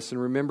wickedness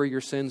and remember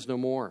your sins no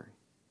more."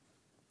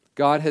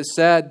 God has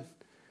said,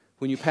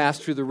 "When you pass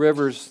through the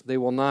rivers, they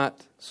will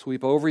not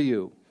sweep over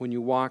you. When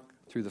you walk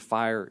through the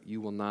fire, you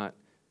will not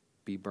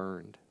be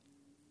burned."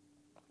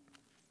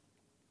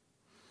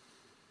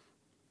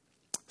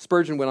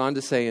 Spurgeon went on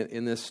to say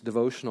in this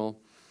devotional,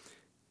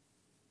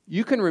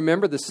 "You can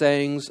remember the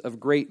sayings of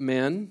great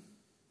men.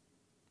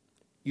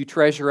 You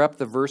treasure up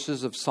the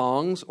verses of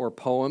songs or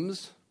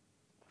poems.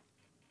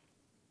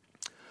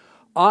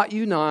 Ought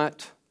you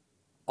not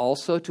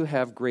also to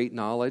have great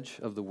knowledge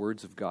of the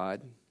words of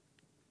God,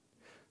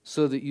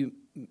 so that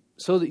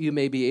you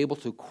may be able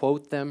to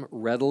quote them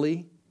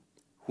readily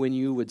when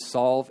you would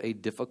solve a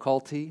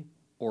difficulty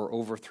or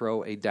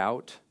overthrow a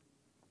doubt?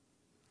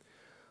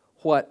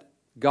 What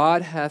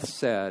God hath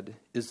said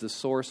is the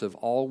source of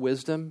all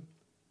wisdom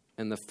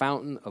and the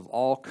fountain of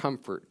all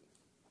comfort.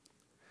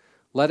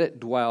 Let it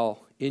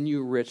dwell in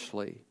you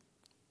richly.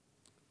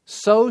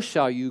 So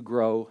shall you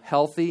grow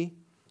healthy,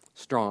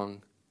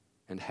 strong,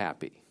 and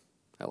happy."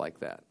 I like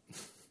that.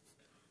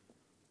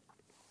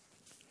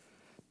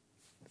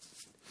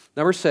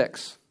 Number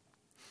 6.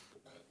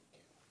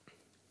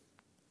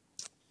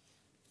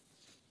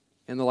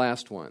 And the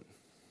last one.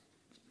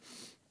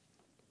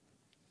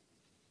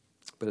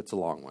 But it's a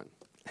long one.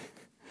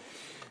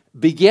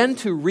 Begin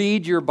to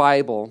read your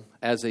Bible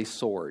as a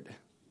sword.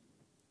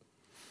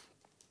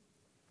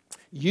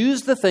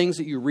 Use the things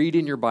that you read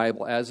in your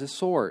Bible as a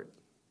sword.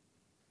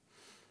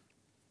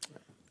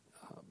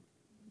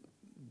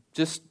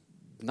 Just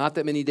not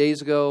that many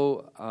days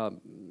ago,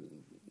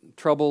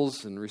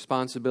 troubles and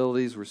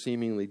responsibilities were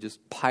seemingly just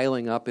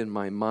piling up in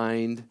my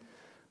mind.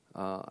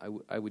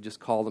 I would just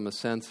call them a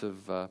sense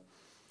of a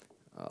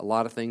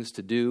lot of things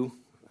to do,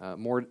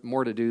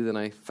 more to do than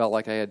I felt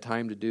like I had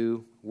time to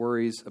do,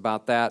 worries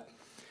about that,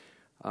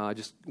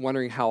 just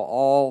wondering how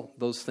all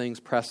those things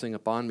pressing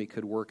upon me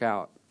could work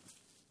out.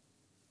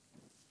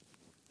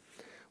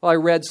 Well, I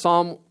read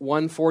Psalm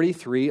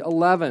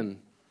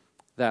 143:11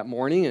 that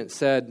morning. It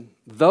said,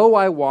 "Though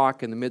I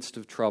walk in the midst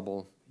of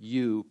trouble,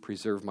 you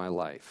preserve my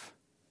life.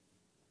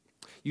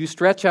 You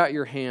stretch out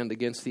your hand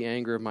against the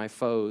anger of my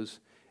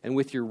foes, and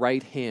with your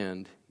right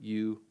hand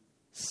you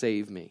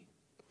save me."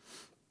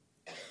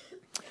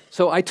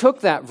 So I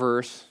took that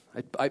verse,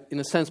 I in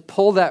a sense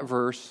pulled that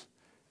verse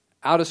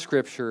out of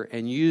Scripture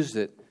and used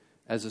it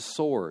as a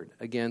sword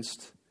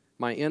against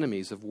my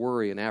enemies of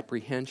worry and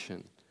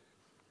apprehension.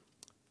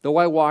 Though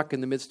I walk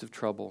in the midst of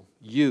trouble,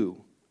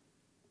 you,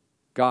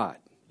 God,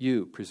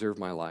 you preserve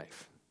my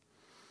life.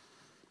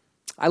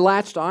 I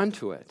latched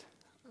onto it.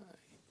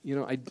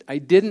 I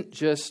didn't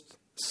just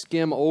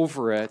skim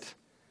over it.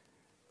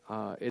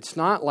 It's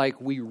not like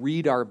we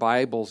read our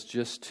Bibles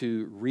just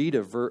to read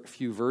a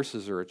few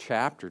verses or a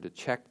chapter to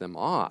check them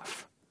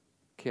off.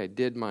 Okay, I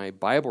did my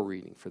Bible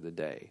reading for the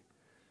day.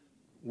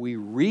 We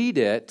read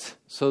it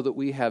so that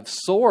we have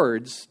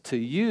swords to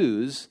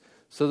use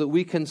so that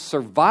we can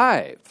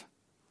survive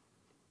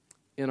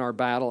in our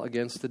battle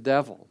against the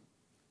devil.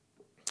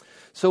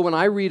 So when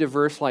I read a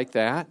verse like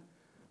that,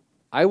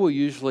 I will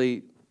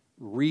usually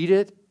read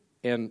it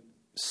and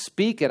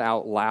speak it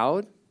out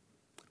loud.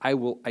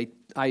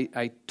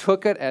 I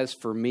took it as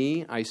for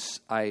me.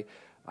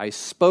 I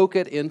spoke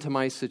it into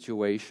my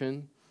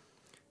situation,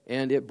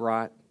 and it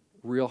brought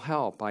real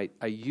help. I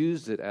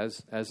used it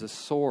as a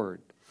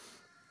sword.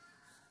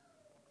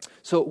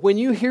 So when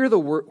you hear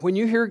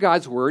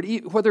God's word,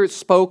 whether it's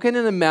spoken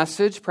in a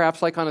message,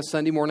 perhaps like on a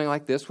Sunday morning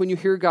like this, when you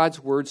hear God's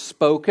word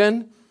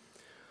spoken,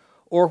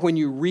 or when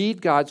you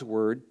read God's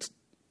word,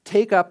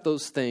 take up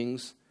those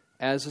things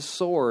as a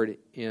sword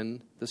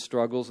in the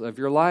struggles of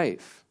your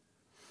life.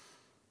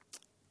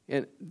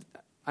 And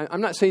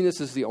I'm not saying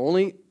this is the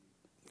only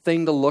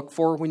thing to look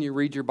for when you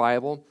read your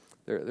Bible.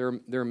 There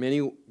are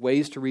many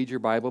ways to read your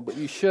Bible, but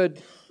you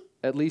should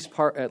at least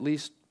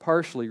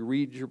partially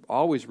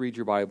always read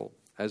your Bible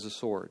as a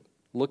sword,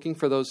 looking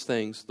for those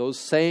things, those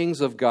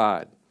sayings of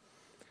God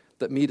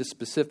that meet a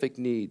specific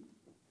need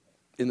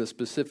in the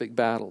specific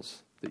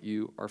battles that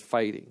you are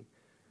fighting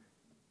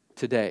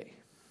today.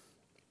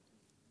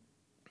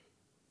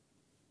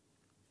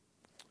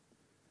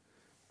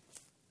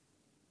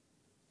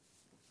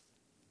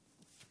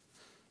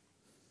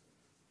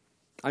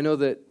 I know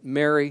that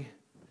Mary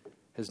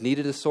has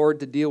needed a sword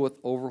to deal with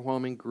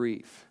overwhelming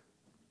grief.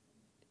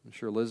 I'm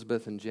sure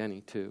Elizabeth and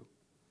Jenny too.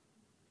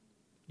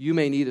 You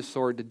may need a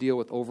sword to deal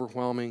with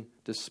overwhelming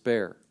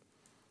despair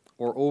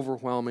or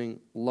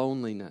overwhelming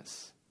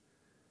loneliness.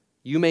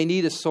 You may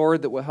need a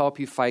sword that will help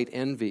you fight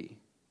envy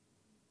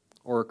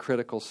or a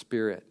critical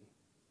spirit.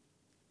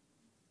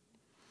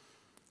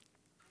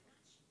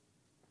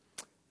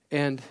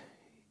 And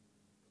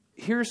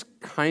here's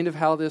kind of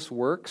how this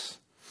works.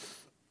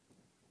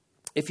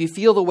 If you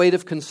feel the weight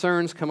of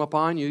concerns come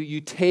upon you, you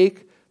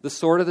take the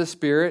sword of the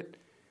Spirit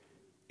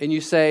and you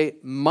say,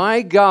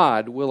 my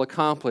God will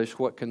accomplish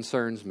what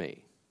concerns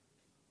me.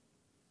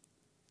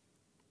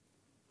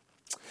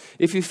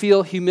 If you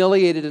feel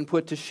humiliated and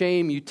put to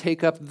shame, you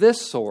take up this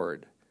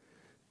sword.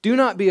 Do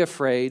not be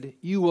afraid,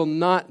 you will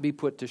not be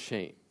put to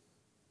shame.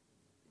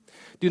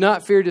 Do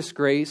not fear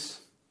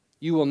disgrace,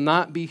 you will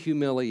not be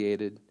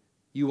humiliated.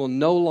 You will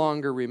no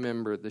longer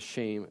remember the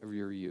shame of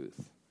your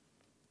youth.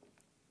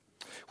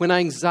 When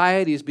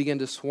anxieties begin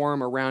to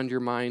swarm around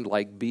your mind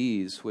like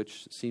bees,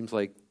 which seems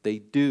like they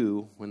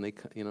do when they,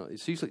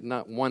 it's usually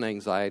not one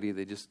anxiety,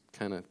 they just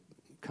kind of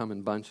come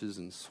in bunches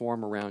and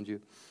swarm around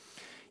you.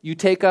 You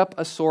take up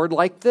a sword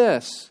like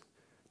this.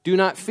 Do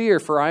not fear,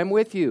 for I am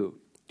with you.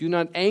 Do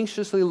not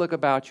anxiously look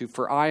about you,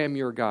 for I am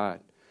your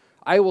God.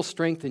 I will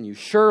strengthen you.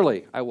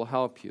 Surely I will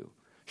help you.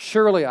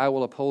 Surely I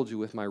will uphold you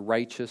with my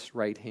righteous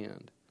right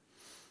hand.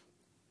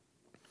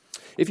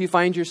 If you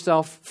find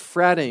yourself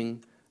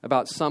fretting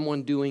about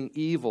someone doing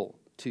evil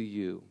to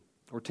you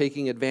or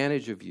taking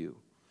advantage of you,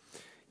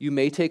 you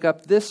may take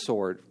up this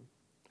sword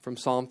from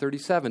Psalm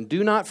 37.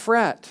 Do not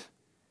fret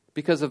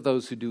because of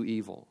those who do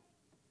evil.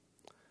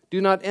 Do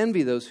not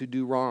envy those who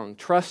do wrong.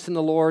 Trust in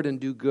the Lord and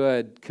do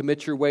good.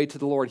 Commit your way to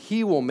the Lord.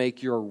 He will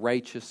make your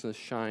righteousness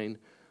shine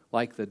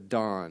like the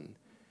dawn,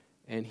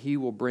 and He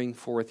will bring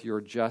forth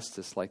your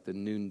justice like the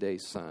noonday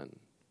sun.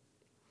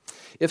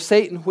 If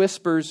Satan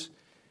whispers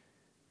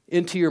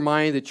into your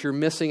mind that you're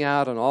missing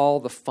out on all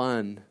the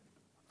fun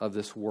of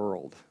this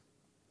world,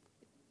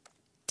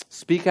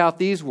 speak out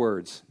these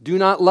words. Do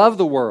not love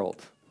the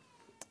world.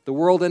 The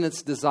world and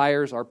its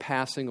desires are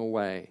passing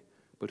away,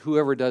 but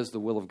whoever does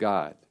the will of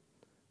God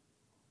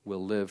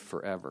will live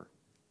forever.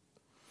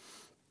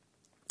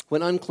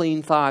 When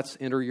unclean thoughts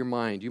enter your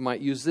mind, you might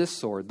use this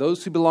sword.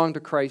 Those who belong to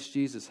Christ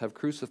Jesus have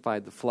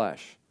crucified the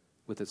flesh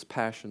with its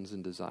passions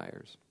and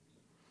desires.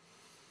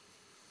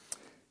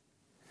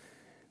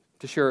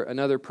 To share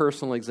another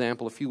personal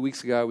example, a few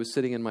weeks ago I was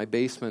sitting in my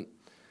basement,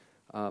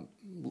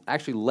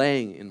 actually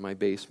laying in my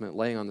basement,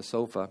 laying on the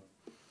sofa,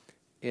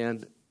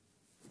 and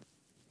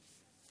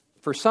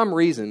for some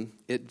reason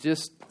it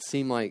just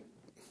seemed like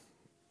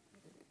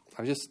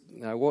I think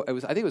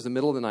it was the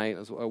middle of the night.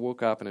 I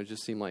woke up and it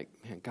just seemed like,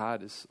 man,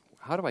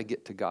 how do I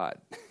get to God?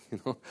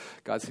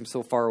 God seems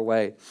so far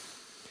away.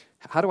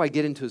 How do I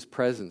get into His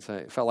presence?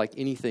 I felt like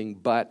anything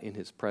but in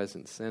His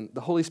presence. And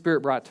the Holy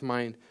Spirit brought to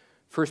mind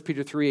 1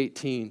 Peter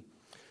 3:18.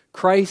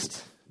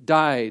 Christ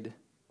died,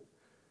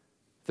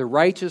 the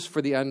righteous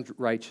for the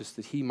unrighteous,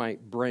 that He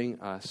might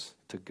bring us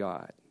to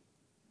God.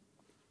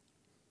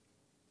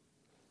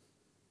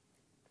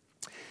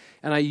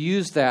 And I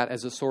used that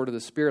as a sword of the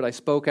Spirit. I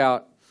spoke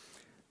out,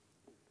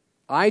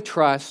 I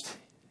trust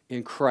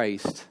in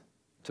Christ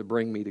to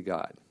bring me to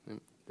God.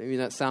 Maybe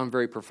that sounds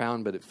very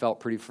profound, but it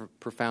felt pretty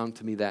profound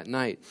to me that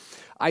night.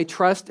 I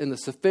trust in the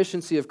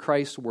sufficiency of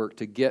Christ's work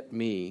to get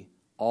me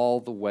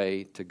all the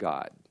way to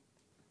God.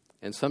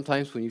 And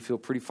sometimes when you feel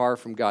pretty far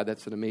from God,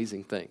 that's an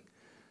amazing thing.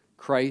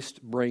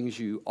 Christ brings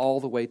you all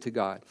the way to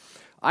God.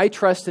 I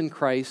trust in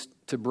Christ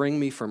to bring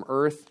me from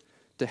earth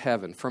to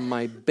heaven, from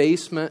my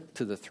basement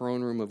to the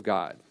throne room of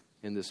God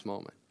in this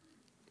moment.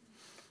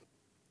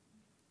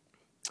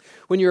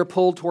 When you're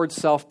pulled towards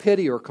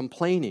self-pity or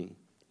complaining,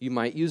 you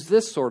might use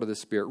this sword of the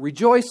Spirit.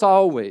 Rejoice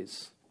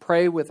always.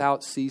 Pray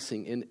without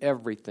ceasing. In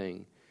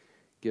everything,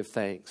 give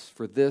thanks.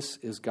 For this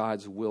is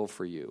God's will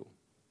for you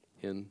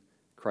in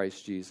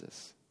Christ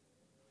Jesus.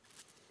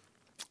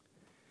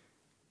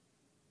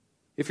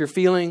 If you're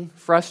feeling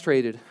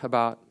frustrated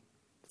about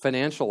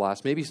financial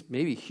loss,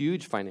 maybe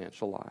huge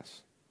financial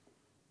loss,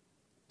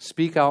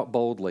 speak out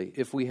boldly.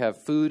 If we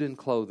have food and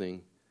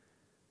clothing,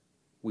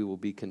 we will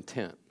be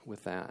content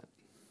with that.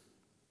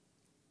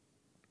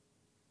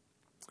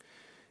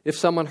 If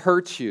someone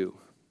hurts you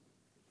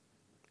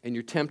and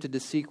you're tempted to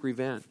seek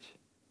revenge,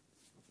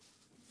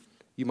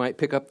 you might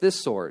pick up this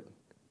sword.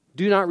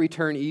 Do not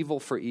return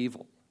evil for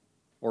evil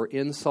or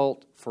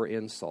insult for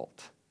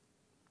insult.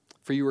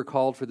 For you were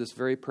called for this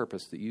very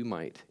purpose, that you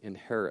might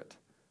inherit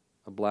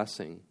a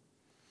blessing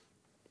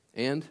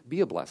and be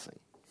a blessing.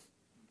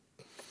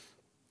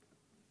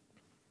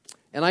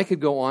 And I could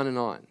go on and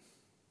on.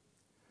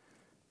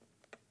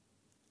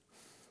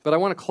 But I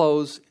want to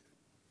close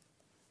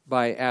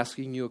by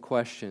asking you a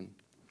question.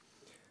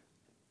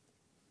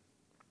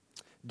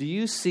 Do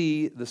you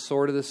see the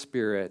sword of the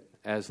Spirit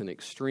as an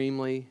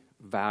extremely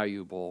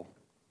valuable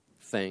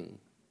thing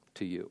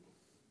to you?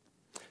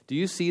 Do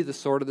you see the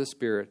sword of the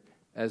Spirit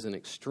as an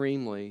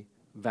extremely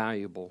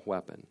valuable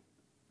weapon?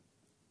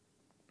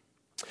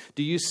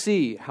 Do you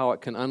see how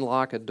it can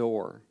unlock a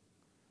door?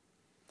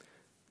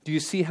 Do you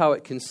see how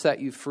it can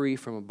set you free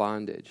from a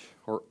bondage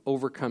or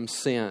overcome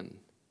sin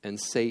and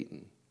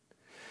Satan?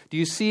 Do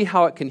you see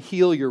how it can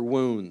heal your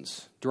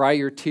wounds, dry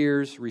your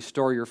tears,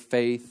 restore your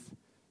faith,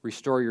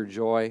 restore your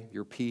joy,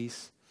 your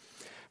peace?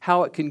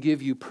 How it can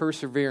give you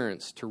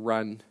perseverance to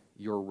run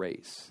your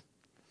race?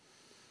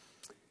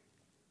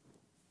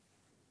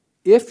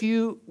 If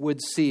you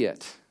would see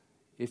it,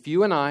 if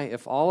you and I,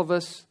 if all of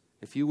us,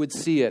 if you would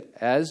see it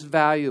as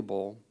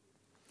valuable,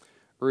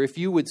 or if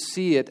you would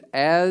see it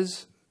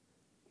as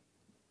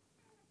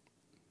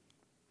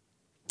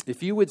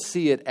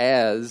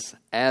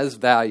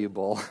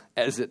valuable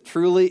as it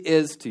truly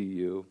is to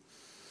you,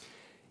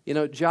 you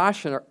know,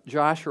 Josh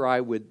or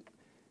I would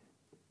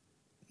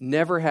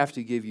never have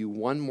to give you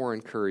one more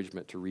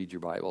encouragement to read your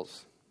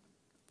Bibles.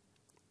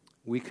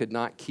 We could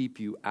not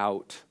keep you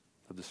out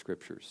of the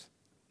Scriptures.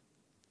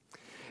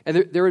 And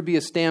there would be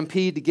a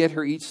stampede to get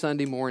her each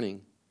Sunday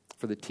morning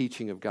for the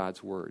teaching of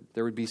God's Word.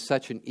 There would be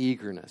such an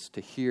eagerness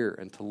to hear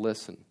and to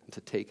listen and to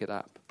take it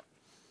up.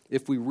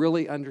 If we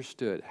really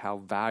understood how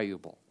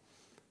valuable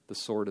the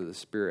sword of the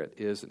Spirit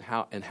is and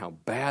how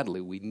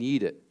badly we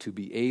need it to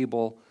be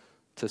able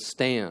to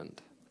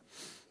stand.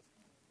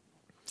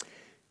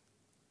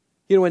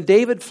 You know, when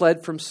David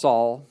fled from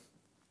Saul,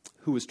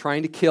 who was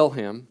trying to kill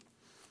him,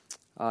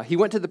 he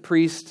went to the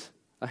priest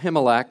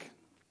Ahimelech,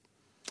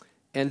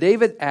 and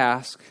David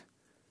asked,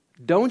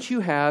 "Don't you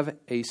have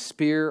a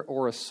spear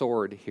or a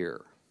sword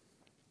here?"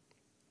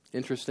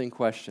 Interesting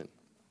question.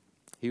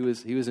 He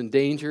was in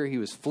danger. He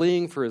was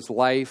fleeing for his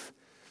life.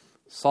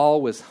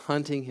 Saul was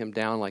hunting him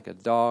down like a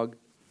dog.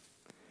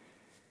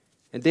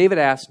 And David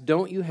asked,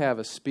 "Don't you have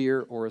a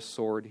spear or a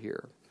sword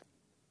here?"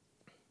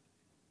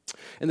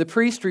 And the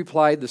priest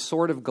replied, "The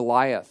sword of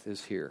Goliath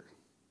is here.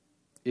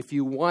 If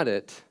you want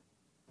it,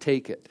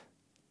 take it."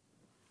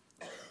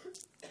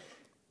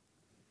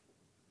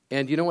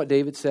 And you know what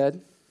David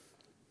said?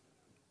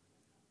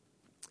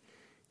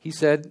 He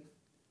said,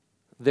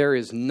 "There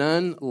is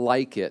none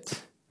like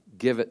it.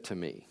 Give it to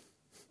me."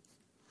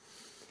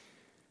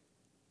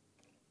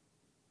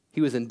 He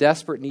was in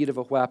desperate need of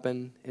a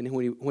weapon, and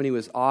when he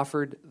was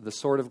offered the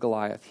sword of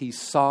Goliath, he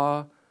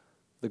saw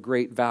the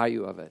great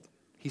value of it.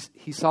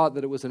 He saw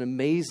that it was an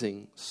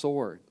amazing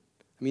sword.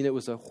 I mean, it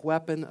was a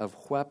weapon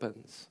of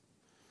weapons.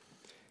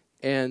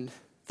 And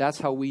that's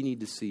how we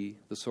need to see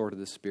the sword of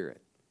the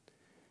Spirit.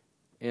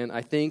 And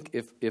I think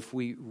if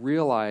we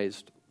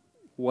realized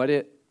what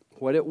it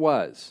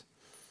was,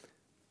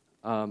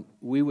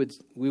 we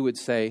would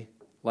say,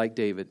 like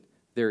David,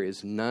 "There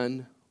is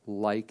none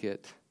like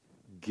it.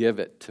 Give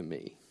it to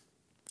me."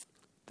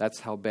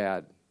 That's how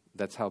bad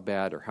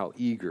or how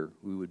eager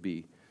we would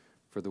be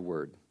for the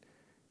word.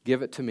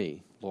 Give it to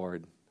me,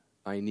 Lord.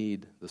 I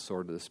need the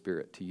sword of the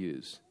Spirit to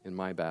use in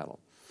my battle.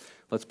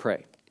 Let's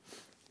pray.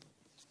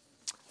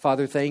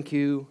 Father, thank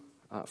you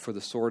for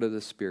the sword of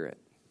the Spirit.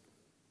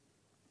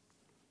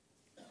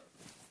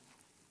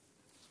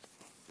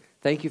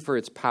 Thank you for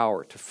its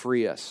power to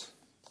free us.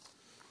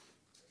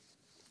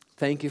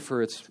 Thank you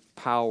for its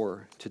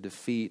power to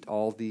defeat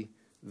all the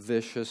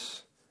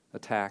vicious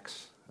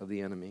attacks of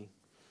the enemy.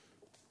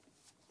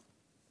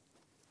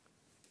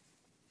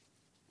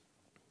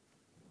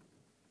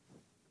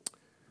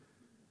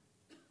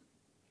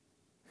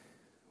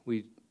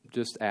 We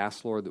just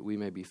ask, Lord, that we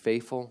may be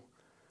faithful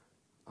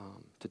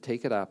to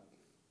take it up,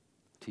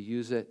 to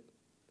use it,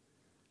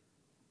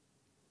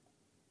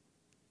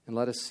 and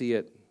let us see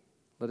it.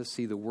 Let us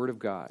see the Word of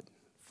God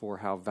for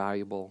how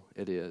valuable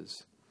it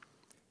is.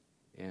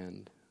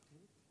 And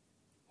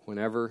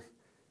whenever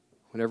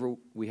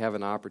we have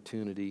an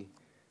opportunity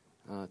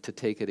to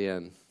take it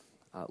in,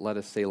 let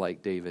us say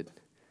like David,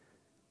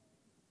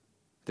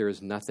 "There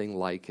is nothing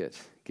like it.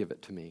 Give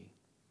it to me."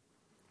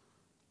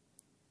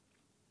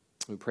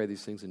 We pray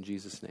these things in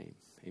Jesus' name.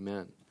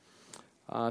 Amen.